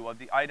value of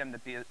the item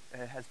that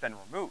has been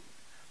removed.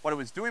 What it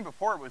was doing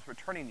before was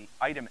returning the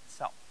item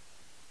itself.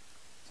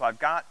 So I've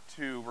got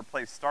to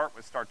replace start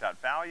with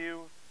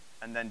start.value,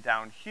 and then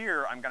down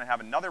here, I'm gonna have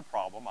another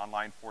problem on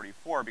line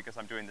 44 because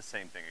I'm doing the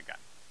same thing again.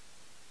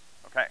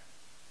 Okay.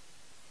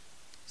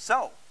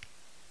 So,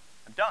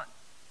 I'm done.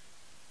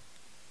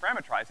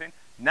 Parameterizing.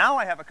 Now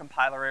I have a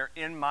compiler error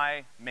in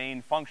my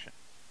main function.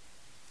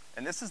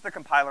 And this is the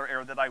compiler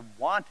error that I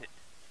wanted.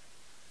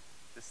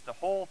 The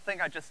whole thing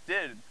I just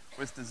did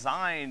was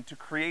designed to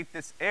create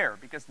this error,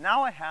 because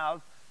now I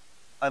have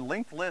a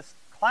linked list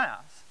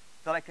class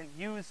that I can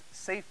use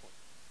safely.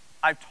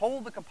 I've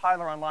told the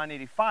compiler on line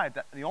 85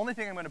 that the only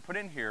thing I'm gonna put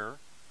in here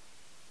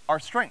are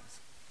strings.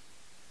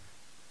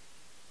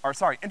 Or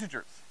sorry,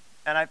 integers.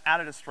 And I've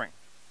added a string.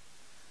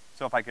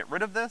 So if I get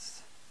rid of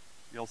this,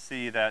 you'll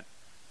see that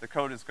the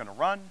code is gonna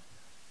run,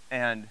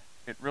 and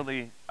it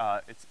really,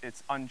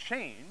 it's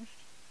unchanged,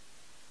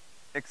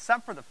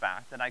 except for the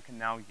fact that I can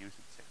now use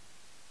it safely.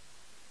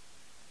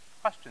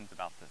 Questions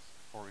about this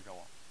before we go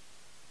on?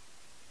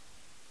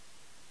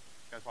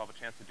 You guys will have a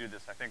chance to do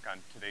this, I think, on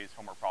today's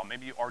homework problem.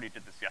 Maybe you already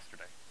did this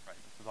yesterday, right?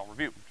 This is all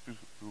review, which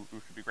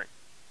should be great.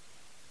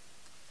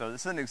 So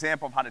this is an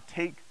example of how to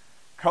take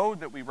code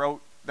that we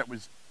wrote that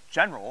was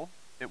general,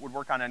 it would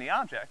work on any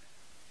object.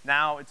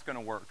 Now it's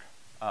gonna work,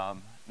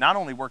 not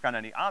only work on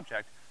any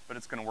object, but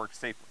it's gonna work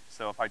safely.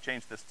 So if I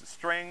change this to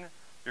string,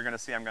 you're gonna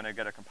see I'm gonna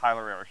get a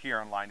compiler error here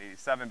on line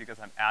 87 because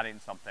I'm adding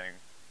something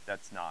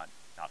that's not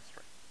a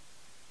string.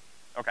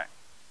 Okay.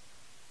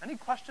 Any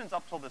questions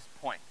up till this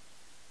point?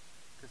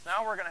 Because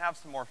now we're gonna have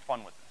some more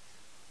fun with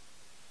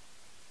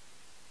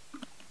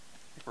this. I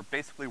think we're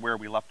basically where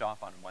we left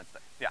off on Wednesday.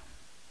 Yeah.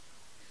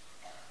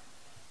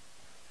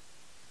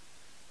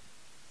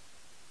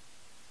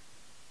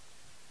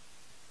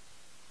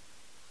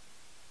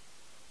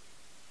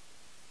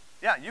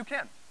 Yeah, you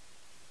can.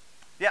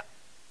 Yeah.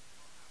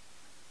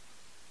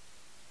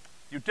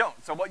 You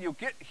don't. So what you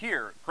get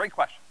here, great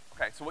question.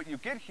 Okay, so what you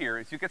get here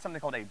is you get something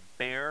called a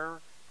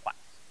bare class,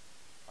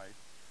 right?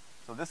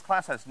 So this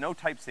class has no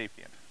type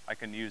safety in it.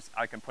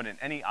 I can put in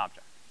any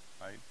object,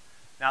 right?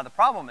 Now the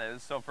problem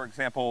is, so for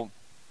example,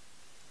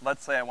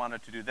 let's say I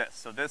wanted to do this.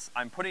 So this,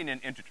 I'm putting in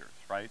integers,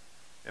 right?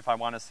 If I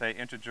wanna say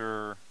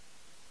integer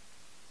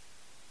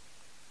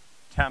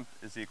temp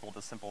is equal to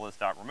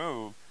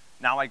simplelist.remove,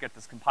 now I get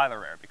this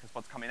compiler error because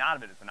what's coming out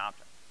of it is an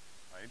object,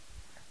 right?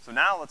 So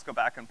now let's go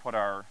back and put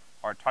our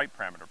type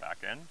parameter back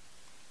in.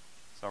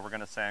 So we're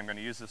gonna say I'm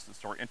gonna use this to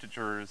store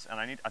integers,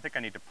 and I think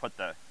I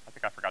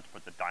forgot to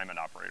put the diamond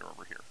operator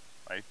over here,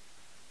 right?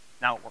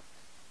 Now it works,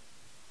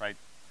 right?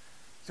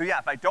 So yeah,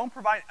 if I don't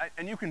provide,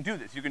 and you can do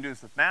this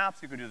with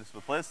maps, you can do this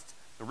with lists.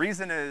 The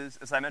reason is,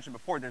 as I mentioned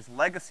before, there's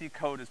legacy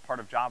code as part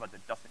of Java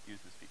that doesn't use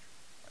this feature,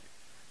 right?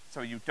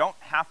 So you don't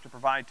have to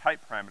provide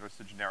type parameters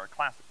to generic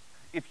classes.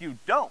 If you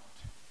don't,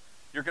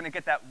 you're gonna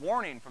get that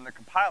warning from the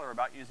compiler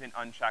about using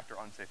unchecked or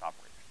unsafe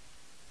operations.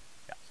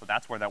 Yeah, so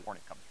that's where that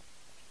warning comes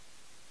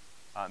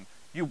from.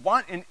 You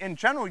want, in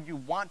general, you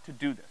want to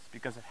do this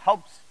because it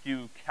helps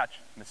you catch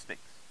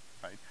mistakes,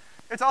 right?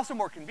 It's also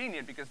more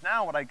convenient because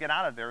now what I get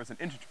out of there is an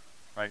integer,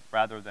 right,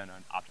 rather than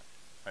an object,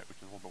 right, which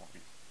is a little bit more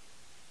useful.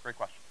 Great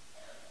question.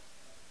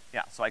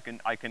 Yeah, so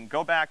I can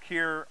go back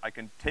here, I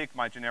can take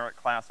my generic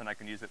class and I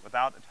can use it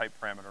without a type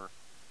parameter,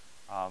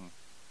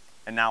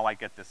 and now I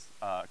get this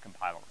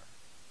compiler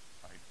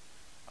error,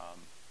 right?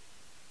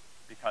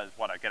 Because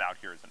what I get out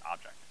here is an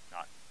object,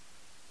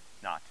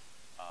 not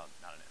an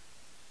if.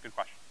 Good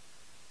question.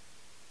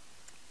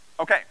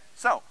 Okay,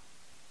 so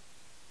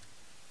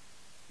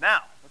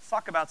now let's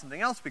talk about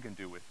something else we can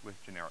do with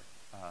generic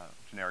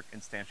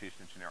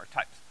instantiation of generic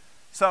types.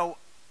 So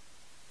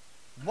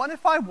what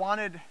if I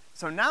wanted?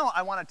 So now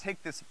I want to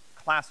take this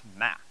class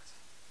max,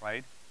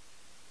 right?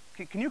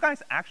 Can you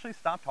guys actually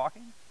stop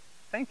talking?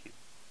 Thank you.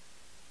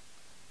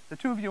 The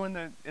two of you in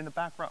the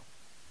back row.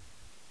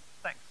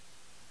 Thanks.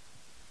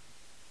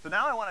 So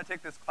now I want to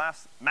take this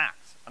class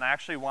max, and I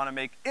actually want to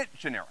make it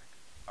generic,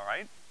 all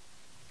right?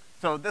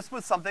 So this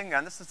was something,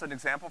 and this is an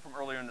example from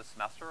earlier in the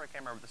semester. I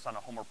can't remember if this is on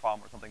a homework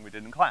problem or something we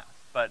did in class,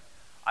 but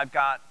I've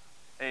got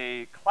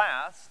a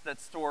class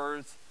that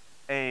stores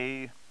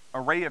a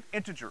array of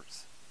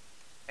integers,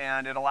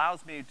 and it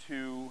allows me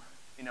to,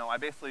 I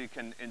basically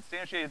can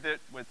instantiate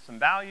it with some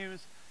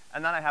values,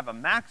 and then I have a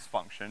max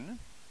function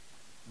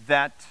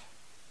that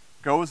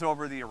goes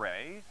over the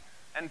array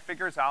and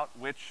figures out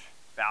which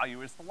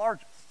value is the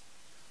largest.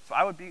 So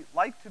I would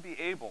like to be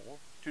able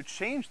to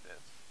change this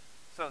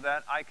so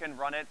that I can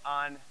run it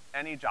on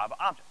any Java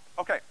object.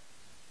 Okay,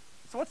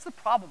 so what's the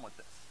problem with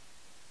this?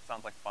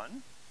 Sounds like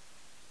fun.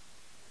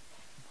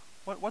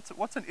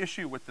 What's an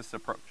issue with this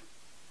approach?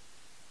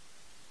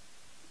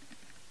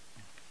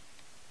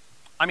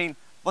 I mean,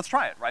 let's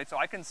try it, right? So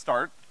I can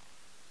start,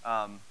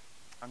 I'm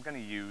gonna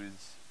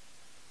use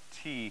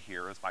t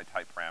here as my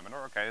type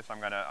parameter, okay? So I'm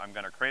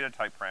gonna create a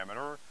type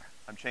parameter.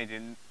 I'm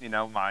changing,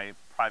 my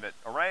private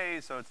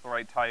array, so it's the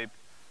right type.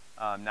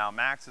 Now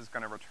max is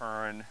gonna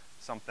return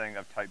something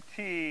of type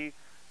T.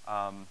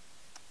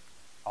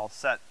 I'll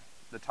set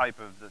the type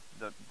of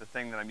the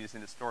thing that I'm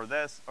using to store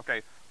this.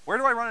 Okay, where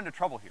do I run into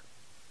trouble here?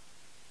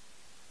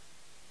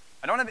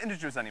 I don't have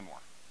integers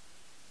anymore.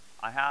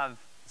 I have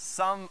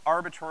some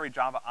arbitrary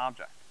Java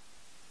object.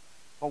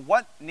 But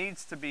what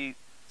needs to be,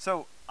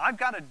 so I've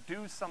got to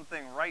do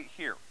something right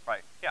here,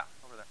 right? Yeah,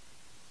 over there.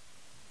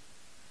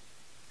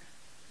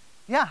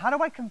 Yeah, how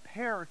do I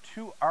compare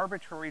two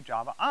arbitrary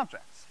Java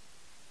objects?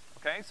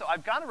 Okay, so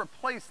I've got to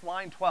replace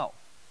line 12.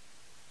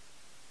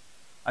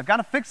 I've got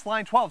to fix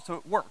line 12 so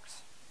it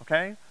works,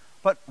 okay?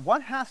 But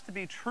what has to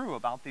be true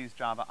about these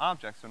Java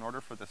objects in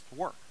order for this to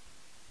work?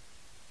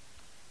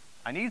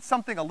 I need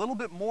something a little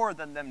bit more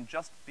than them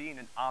just being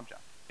an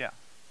object. Yeah.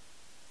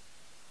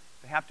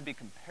 They have to be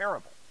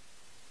comparable.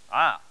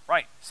 Ah,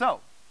 right.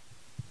 So,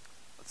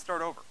 let's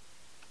start over.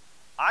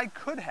 I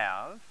could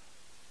have,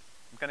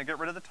 I'm gonna get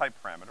rid of the type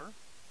parameter.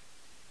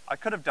 I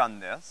could have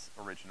done this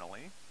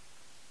originally.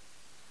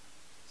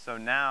 So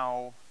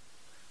now,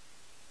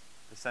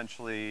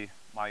 essentially,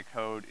 my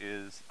code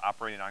is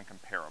operating on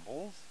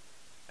comparables.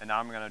 And now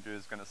I'm gonna do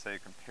is gonna say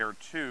compare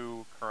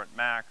to current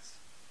max,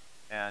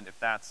 and if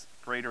that's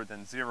greater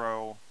than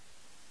 0,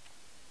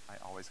 I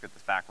always get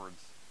this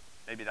backwards.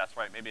 Maybe that's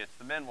right, maybe it's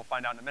the min, we'll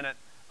find out in a minute.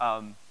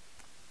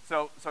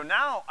 So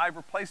now I've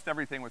replaced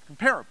everything with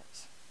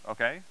comparables,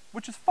 okay?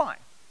 Which is fine,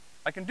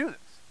 I can do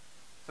this.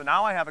 So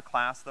now I have a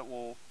class that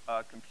will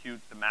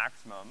compute the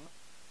maximum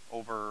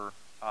over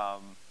a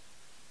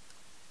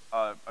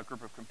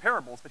group of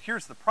comparables, but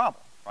here's the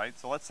problem, right?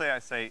 So let's say I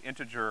say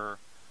integer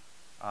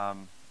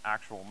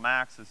actual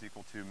max is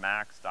equal to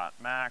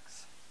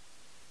max.max.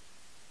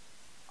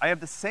 I have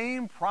the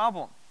same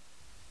problem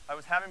I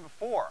was having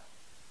before.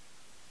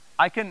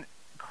 I can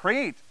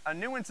create a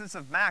new instance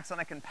of max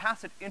and I can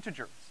pass it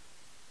integers.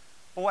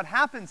 But what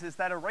happens is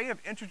that array of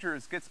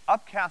integers gets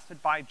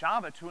upcasted by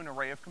Java to an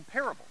array of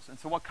comparables. And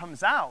so what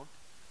comes out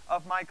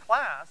of my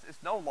class is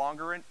no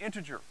longer an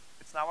integer.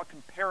 It's now a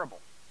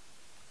comparable.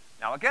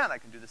 Now again, I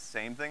can do the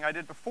same thing I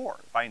did before.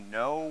 If I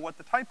know what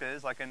the type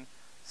is, I can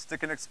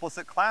stick an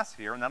explicit class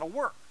here and that'll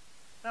work.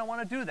 I don't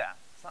want to do that.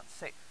 It's not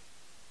safe.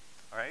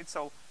 All right,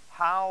 so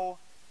how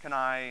can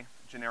I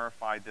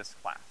generify this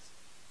class?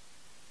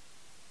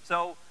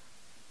 So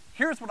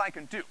here's what I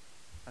can do.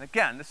 And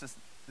again, this is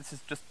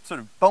just sort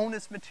of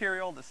bonus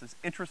material. This is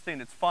interesting,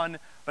 it's fun,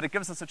 but it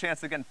gives us a chance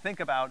to again think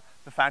about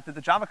the fact that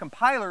the Java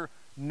compiler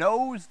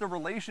knows the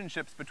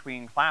relationships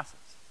between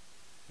classes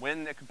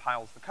when it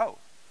compiles the code.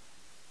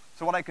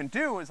 So what I can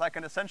do is I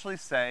can essentially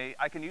say,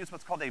 I can use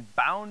what's called a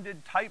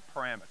bounded type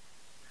parameter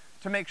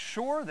to make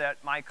sure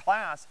that my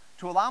class,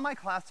 to allow my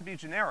class to be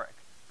generic,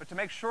 but to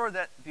make sure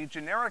that the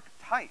generic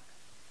type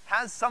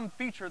has some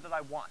feature that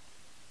I want,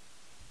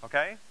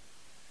 okay?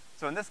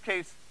 So in this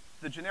case,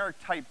 the generic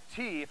type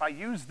T, if I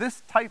use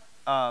this type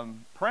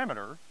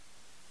parameter,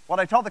 what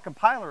I tell the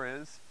compiler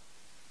is,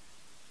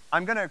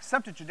 I'm gonna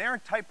accept a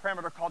generic type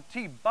parameter called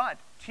T, but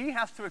T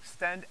has to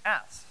extend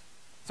S.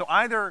 So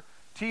either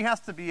T has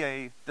to be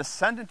a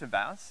descendant of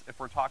S, if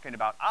we're talking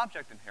about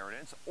object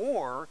inheritance,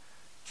 or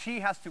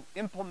T has to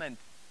implement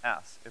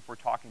S, if we're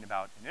talking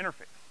about an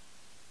interface.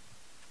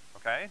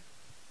 Okay?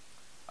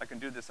 I can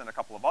do this in a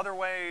couple of other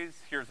ways.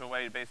 Here's a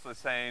way basically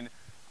saying,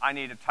 I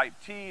need a type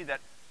T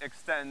that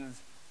extends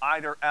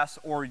either S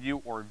or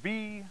U or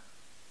V.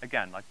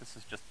 Again, like this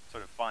is just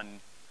sort of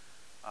fun,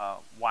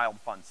 wild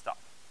fun stuff,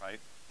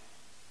 right?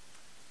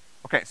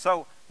 Okay,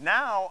 so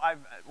now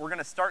we're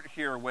gonna start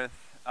here with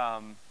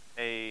an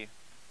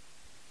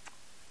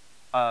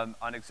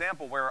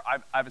example where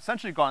I've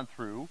essentially gone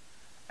through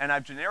and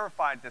I've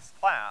generified this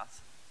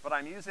class, but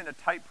I'm using a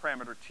type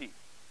parameter T.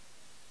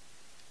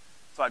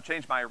 So I've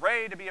changed my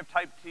array to be of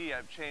type T,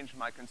 I've changed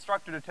my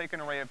constructor to take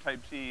an array of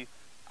type T,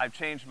 I've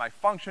changed my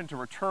function to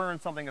return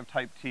something of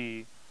type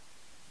T,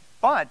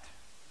 but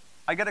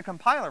I get a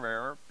compiler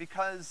error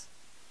because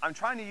I'm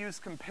trying to use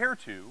compare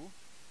to,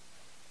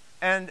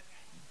 and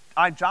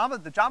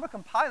the Java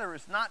compiler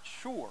is not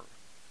sure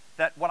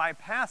that what I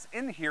pass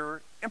in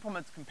here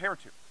implements compare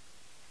to.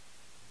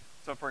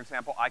 So for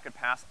example, I could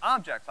pass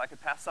objects, I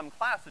could pass some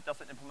class that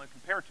doesn't implement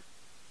compare to.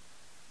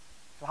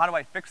 So how do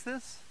I fix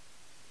this?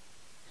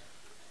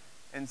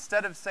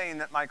 Instead of saying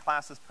that my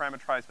class is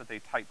parameterized with a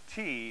type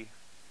T,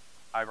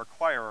 I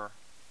require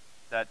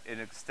that it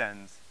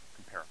extends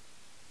compare.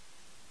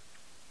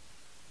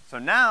 So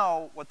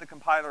now what the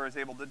compiler is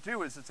able to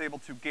do is it's able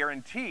to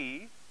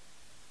guarantee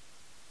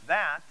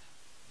that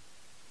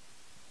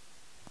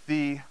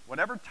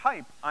whatever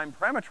type I'm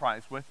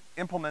parameterized with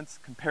implements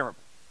comparable.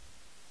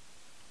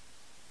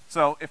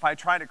 So if I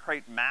try to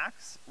create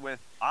max with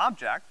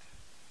object,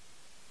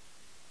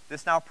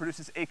 this now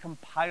produces a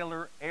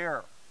compiler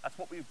error. That's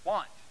what we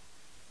want.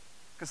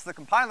 Because the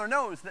compiler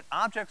knows that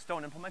objects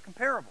don't implement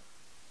comparable.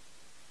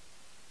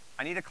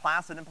 I need a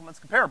class that implements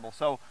comparable.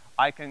 So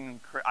I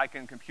can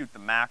compute the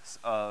max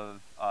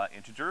of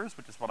integers,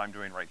 which is what I'm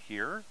doing right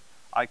here.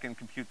 I can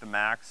compute the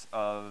max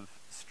of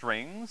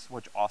strings,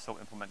 which also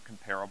implement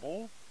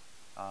comparable.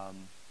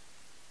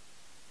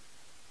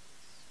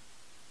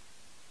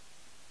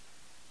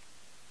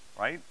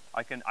 Right?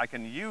 I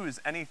can use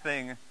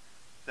anything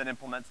that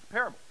implements the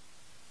parable.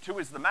 2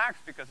 is the max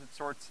because it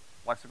sorts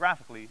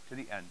lexicographically to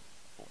the end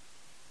of 4.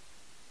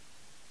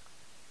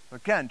 So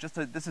again,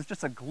 this is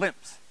just a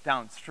glimpse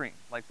downstream.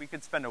 Like, we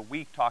could spend a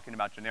week talking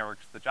about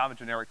generics. The Java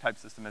generic type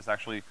system is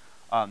actually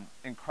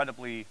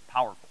incredibly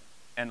powerful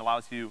and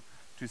allows you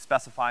to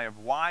specify a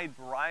wide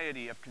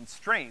variety of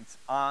constraints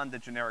on the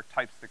generic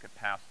types that get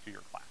passed to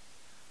your class.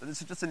 So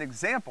this is just an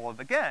example of,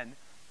 again,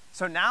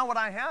 so now what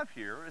I have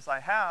here is I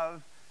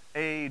have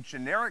a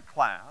generic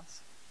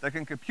class that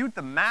can compute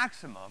the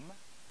maximum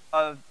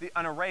of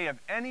an array of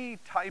any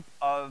type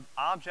of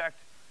object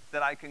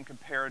that I can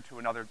compare to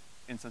another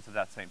instance of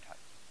that same type.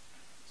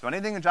 So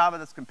anything in Java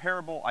that's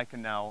comparable, I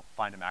can now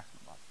find a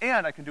maximum of.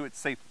 And I can do it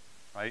safely,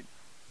 right?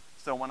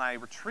 So when I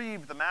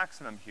retrieve the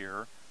maximum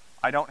here,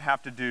 I don't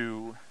have to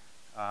do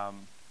any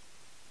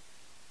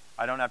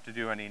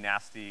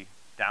nasty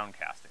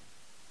downcasting,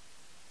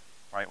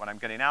 right? What I'm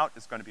getting out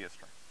is going to be a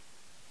string.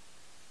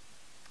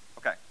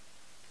 Okay.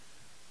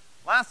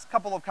 Last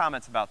couple of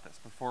comments about this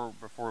before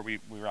we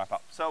wrap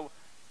up. So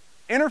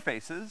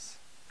interfaces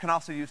can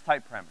also use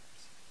type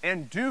parameters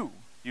and do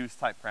use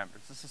type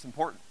parameters. This is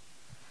important.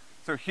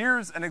 So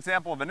here's an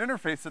example of an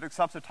interface that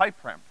accepts a type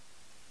parameter,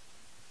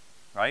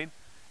 right?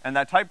 And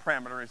that type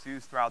parameter is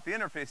used throughout the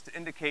interface to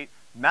indicate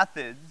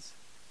methods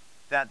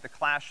that the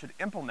class should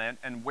implement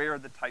and where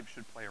the type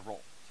should play a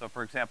role. So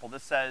for example,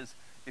 this says,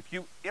 if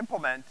you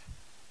implement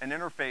an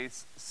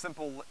interface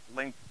simple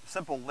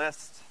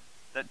list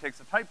that takes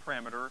a type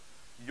parameter,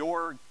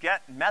 your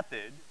get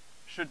method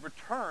should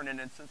return an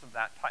instance of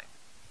that type.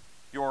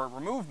 Your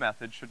remove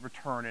method should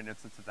return an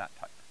instance of that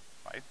type,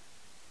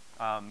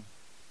 right?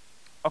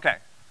 Okay.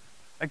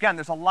 Again,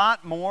 there's a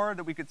lot more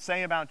that we could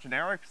say about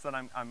generics that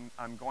I'm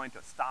going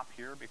to stop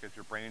here because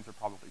your brains are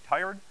probably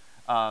tired.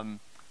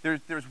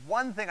 There's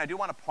one thing I do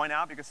want to point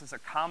out because it's a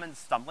common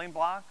stumbling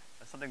block.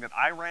 That's something that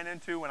I ran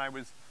into when I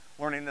was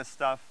learning this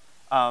stuff.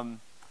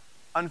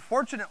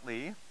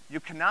 Unfortunately, you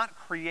cannot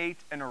create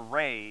an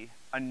array,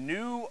 a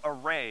new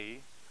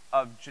array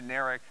of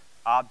generic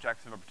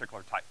objects of a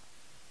particular type.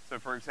 So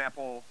for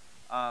example,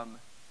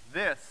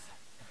 this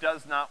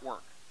does not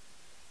work.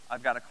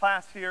 I've got a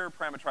class here,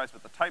 parameterized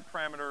with a type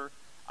parameter.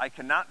 I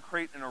cannot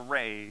create an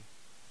array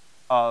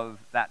of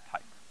that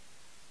type.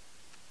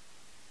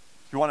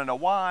 If you want to know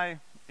why,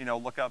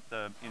 look up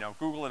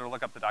Google it or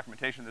look up the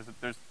documentation.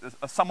 There's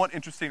a somewhat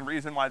interesting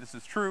reason why this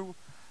is true.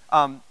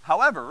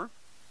 However,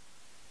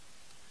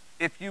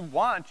 if you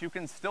want, you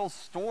can still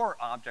store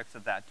objects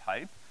of that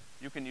type.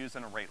 You can use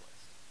an array list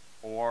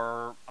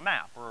or a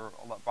map or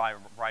a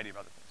variety of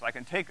other things. So I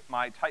can take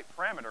my type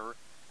parameter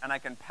and I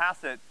can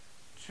pass it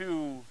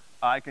to,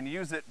 I can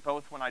use it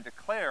both when I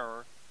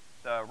declare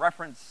the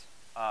reference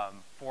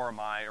for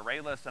my array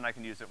list, and I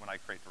can use it when I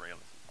create the array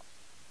list as well.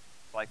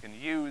 So I can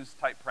use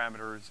type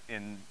parameters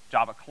in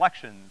Java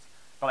collections,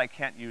 but I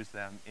can't use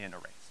them in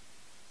arrays.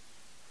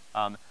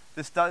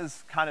 This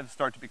does kind of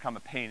start to become a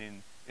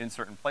pain in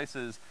certain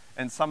places,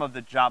 and some of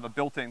the Java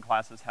built-in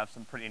classes have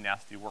some pretty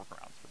nasty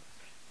workarounds for this.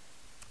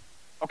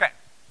 Okay,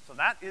 so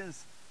that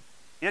is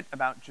it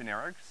about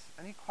generics.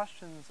 Any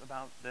questions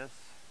about this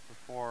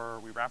before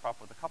we wrap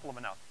up with a couple of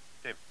announcements?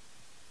 David.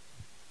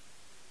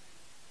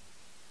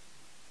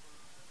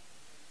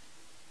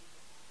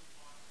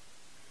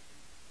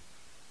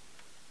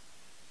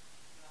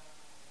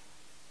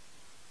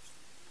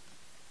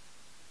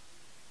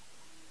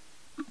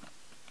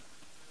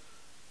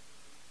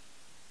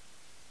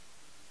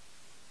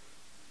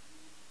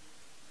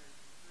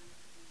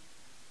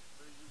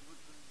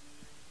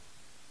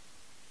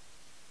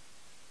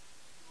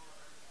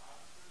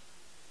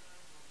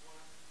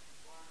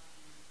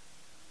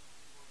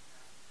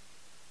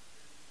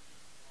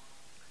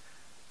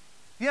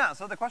 Yeah,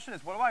 so the question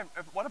is,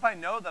 what if I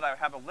know that I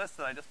have a list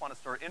that I just want to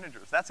store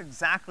integers? That's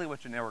exactly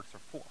what generics are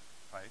for,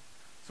 right?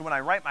 So when I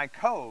write my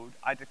code,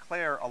 I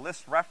declare a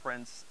list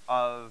reference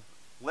of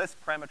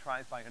list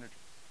parameterized by integers.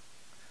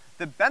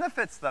 The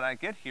benefits that I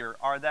get here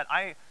are that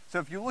so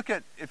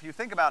if you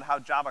think about how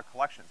Java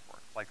collections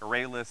work, like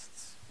array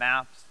lists,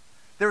 maps,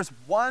 there's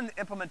one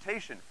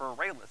implementation for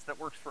array lists that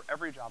works for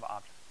every Java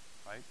object,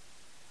 right?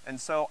 And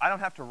so I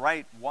don't have to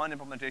write one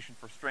implementation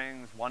for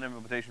strings, one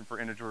implementation for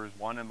integers,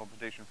 one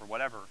implementation for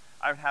whatever.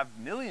 I would have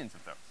millions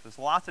of those. There's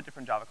lots of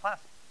different Java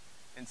classes.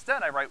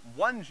 Instead, I write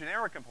one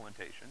generic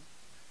implementation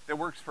that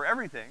works for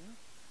everything,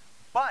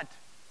 but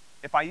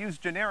if I use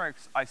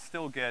generics, I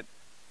still get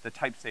the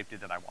type safety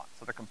that I want.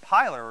 So the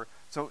compiler,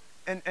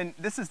 and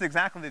this is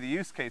exactly the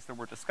use case that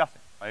we're discussing,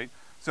 right?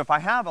 So if I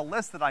have a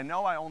list that I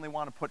know I only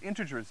want to put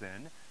integers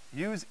in,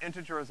 use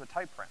integer as a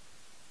type parameter.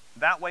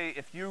 That way,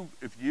 if you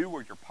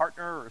or your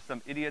partner or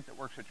some idiot that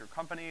works at your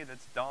company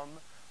that's dumb,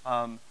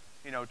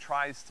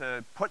 tries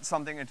to put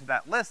something into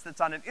that list that's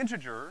on an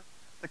integer,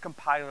 the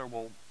compiler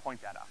will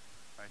point that out,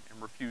 right,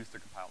 and refuse to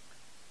compile it.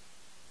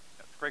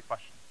 That's a great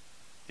question.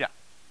 Yeah.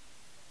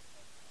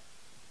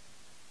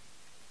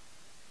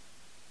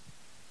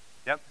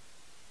 Yep.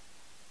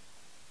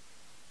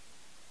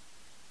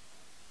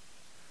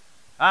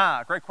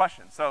 Yeah, great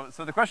question. So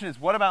the question is,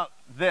 what about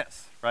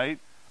this, right?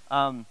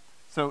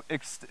 So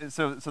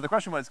the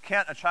question was,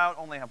 can't a child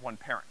only have one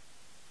parent?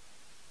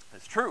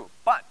 It's true,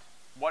 but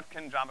what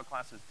can Java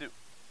classes do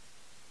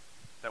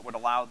that would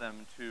allow this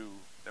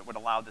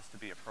to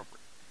be appropriate?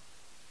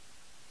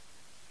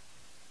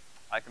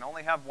 I can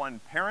only have one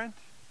parent,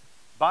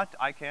 but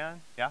I can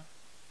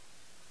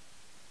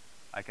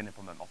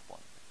implement multiple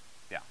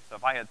interfaces. Yeah, so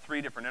if I had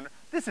 3 different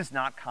this is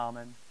not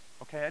common,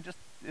 okay?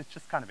 It's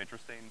just kind of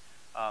interesting.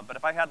 But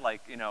if I had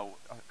like, you know,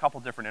 a couple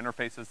different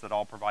interfaces that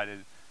all provided,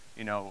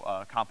 you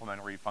know,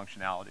 complementary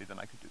functionality, then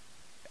I could do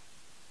that.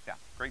 Yeah,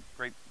 great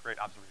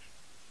observation.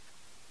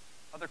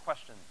 Other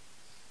questions?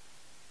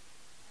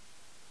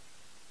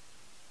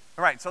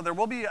 All right, so there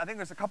will be, I think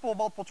there's a couple of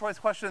multiple choice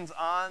questions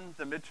on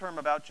the midterm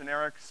about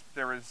generics.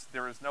 There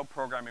is no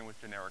programming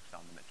with generics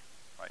on the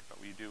midterm, right?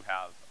 But we do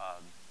have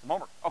some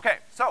homework. Okay,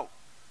 so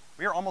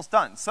we are almost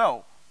done.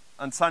 So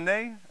on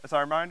Sunday, as a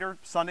reminder,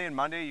 Sunday and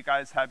Monday, you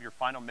guys have your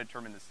final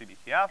midterm in the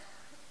CBTF.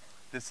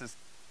 This is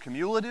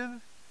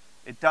cumulative.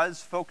 It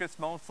does focus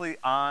mostly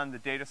on the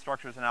data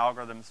structures and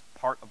algorithms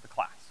part of the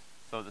class.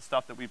 So the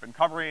stuff that we've been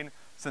covering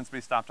since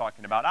we stopped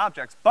talking about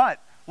objects. But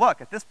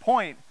look, at this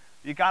point,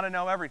 you gotta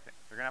know everything.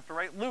 You're gonna have to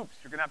write loops,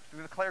 you're gonna have to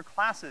declare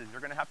classes,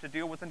 you're gonna have to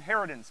deal with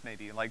inheritance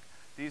maybe. Like,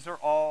 these are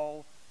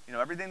all, you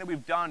know, everything that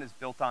we've done is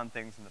built on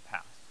things in the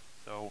past.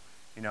 So,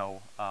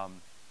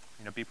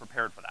 be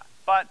prepared for that.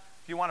 But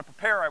if you wanna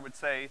prepare, I would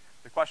say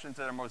the questions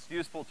that are most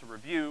useful to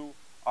review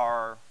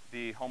are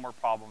the homework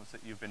problems that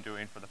you've been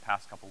doing for the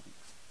past couple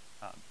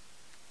weeks.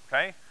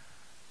 Okay?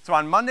 So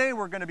on Monday,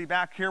 we're gonna be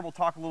back here. We'll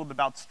talk a little bit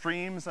about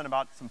streams and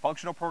about some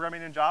functional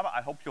programming in Java.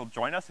 I hope you'll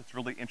join us. It's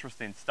really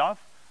interesting stuff.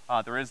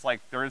 There is, I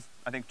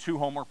think, 2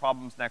 homework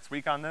problems next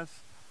week on this.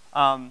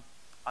 On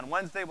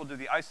Wednesday, we'll do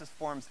the ISIS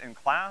forums in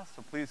class,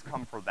 so please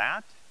come for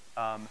that.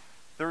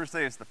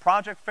 Thursday is the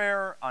project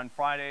fair. On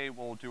Friday,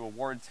 we'll do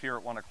awards here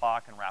at 1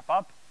 o'clock and wrap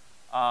up.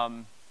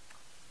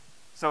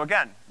 So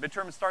again,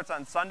 midterm starts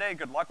on Sunday.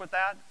 Good luck with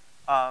that.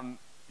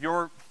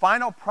 Your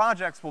final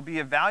projects will be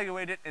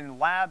evaluated in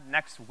lab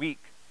next week.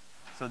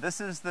 So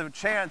this is the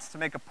chance to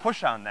make a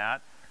push on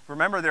that.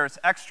 Remember, there's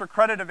extra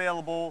credit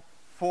available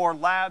for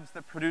labs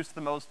that produce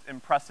the most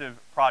impressive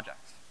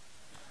projects.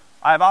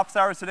 I have office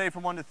hours today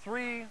from 1 to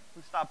 3.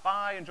 Please stop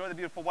by, enjoy the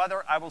beautiful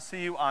weather. I will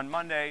see you on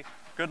Monday.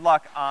 Good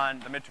luck on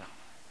the midterm.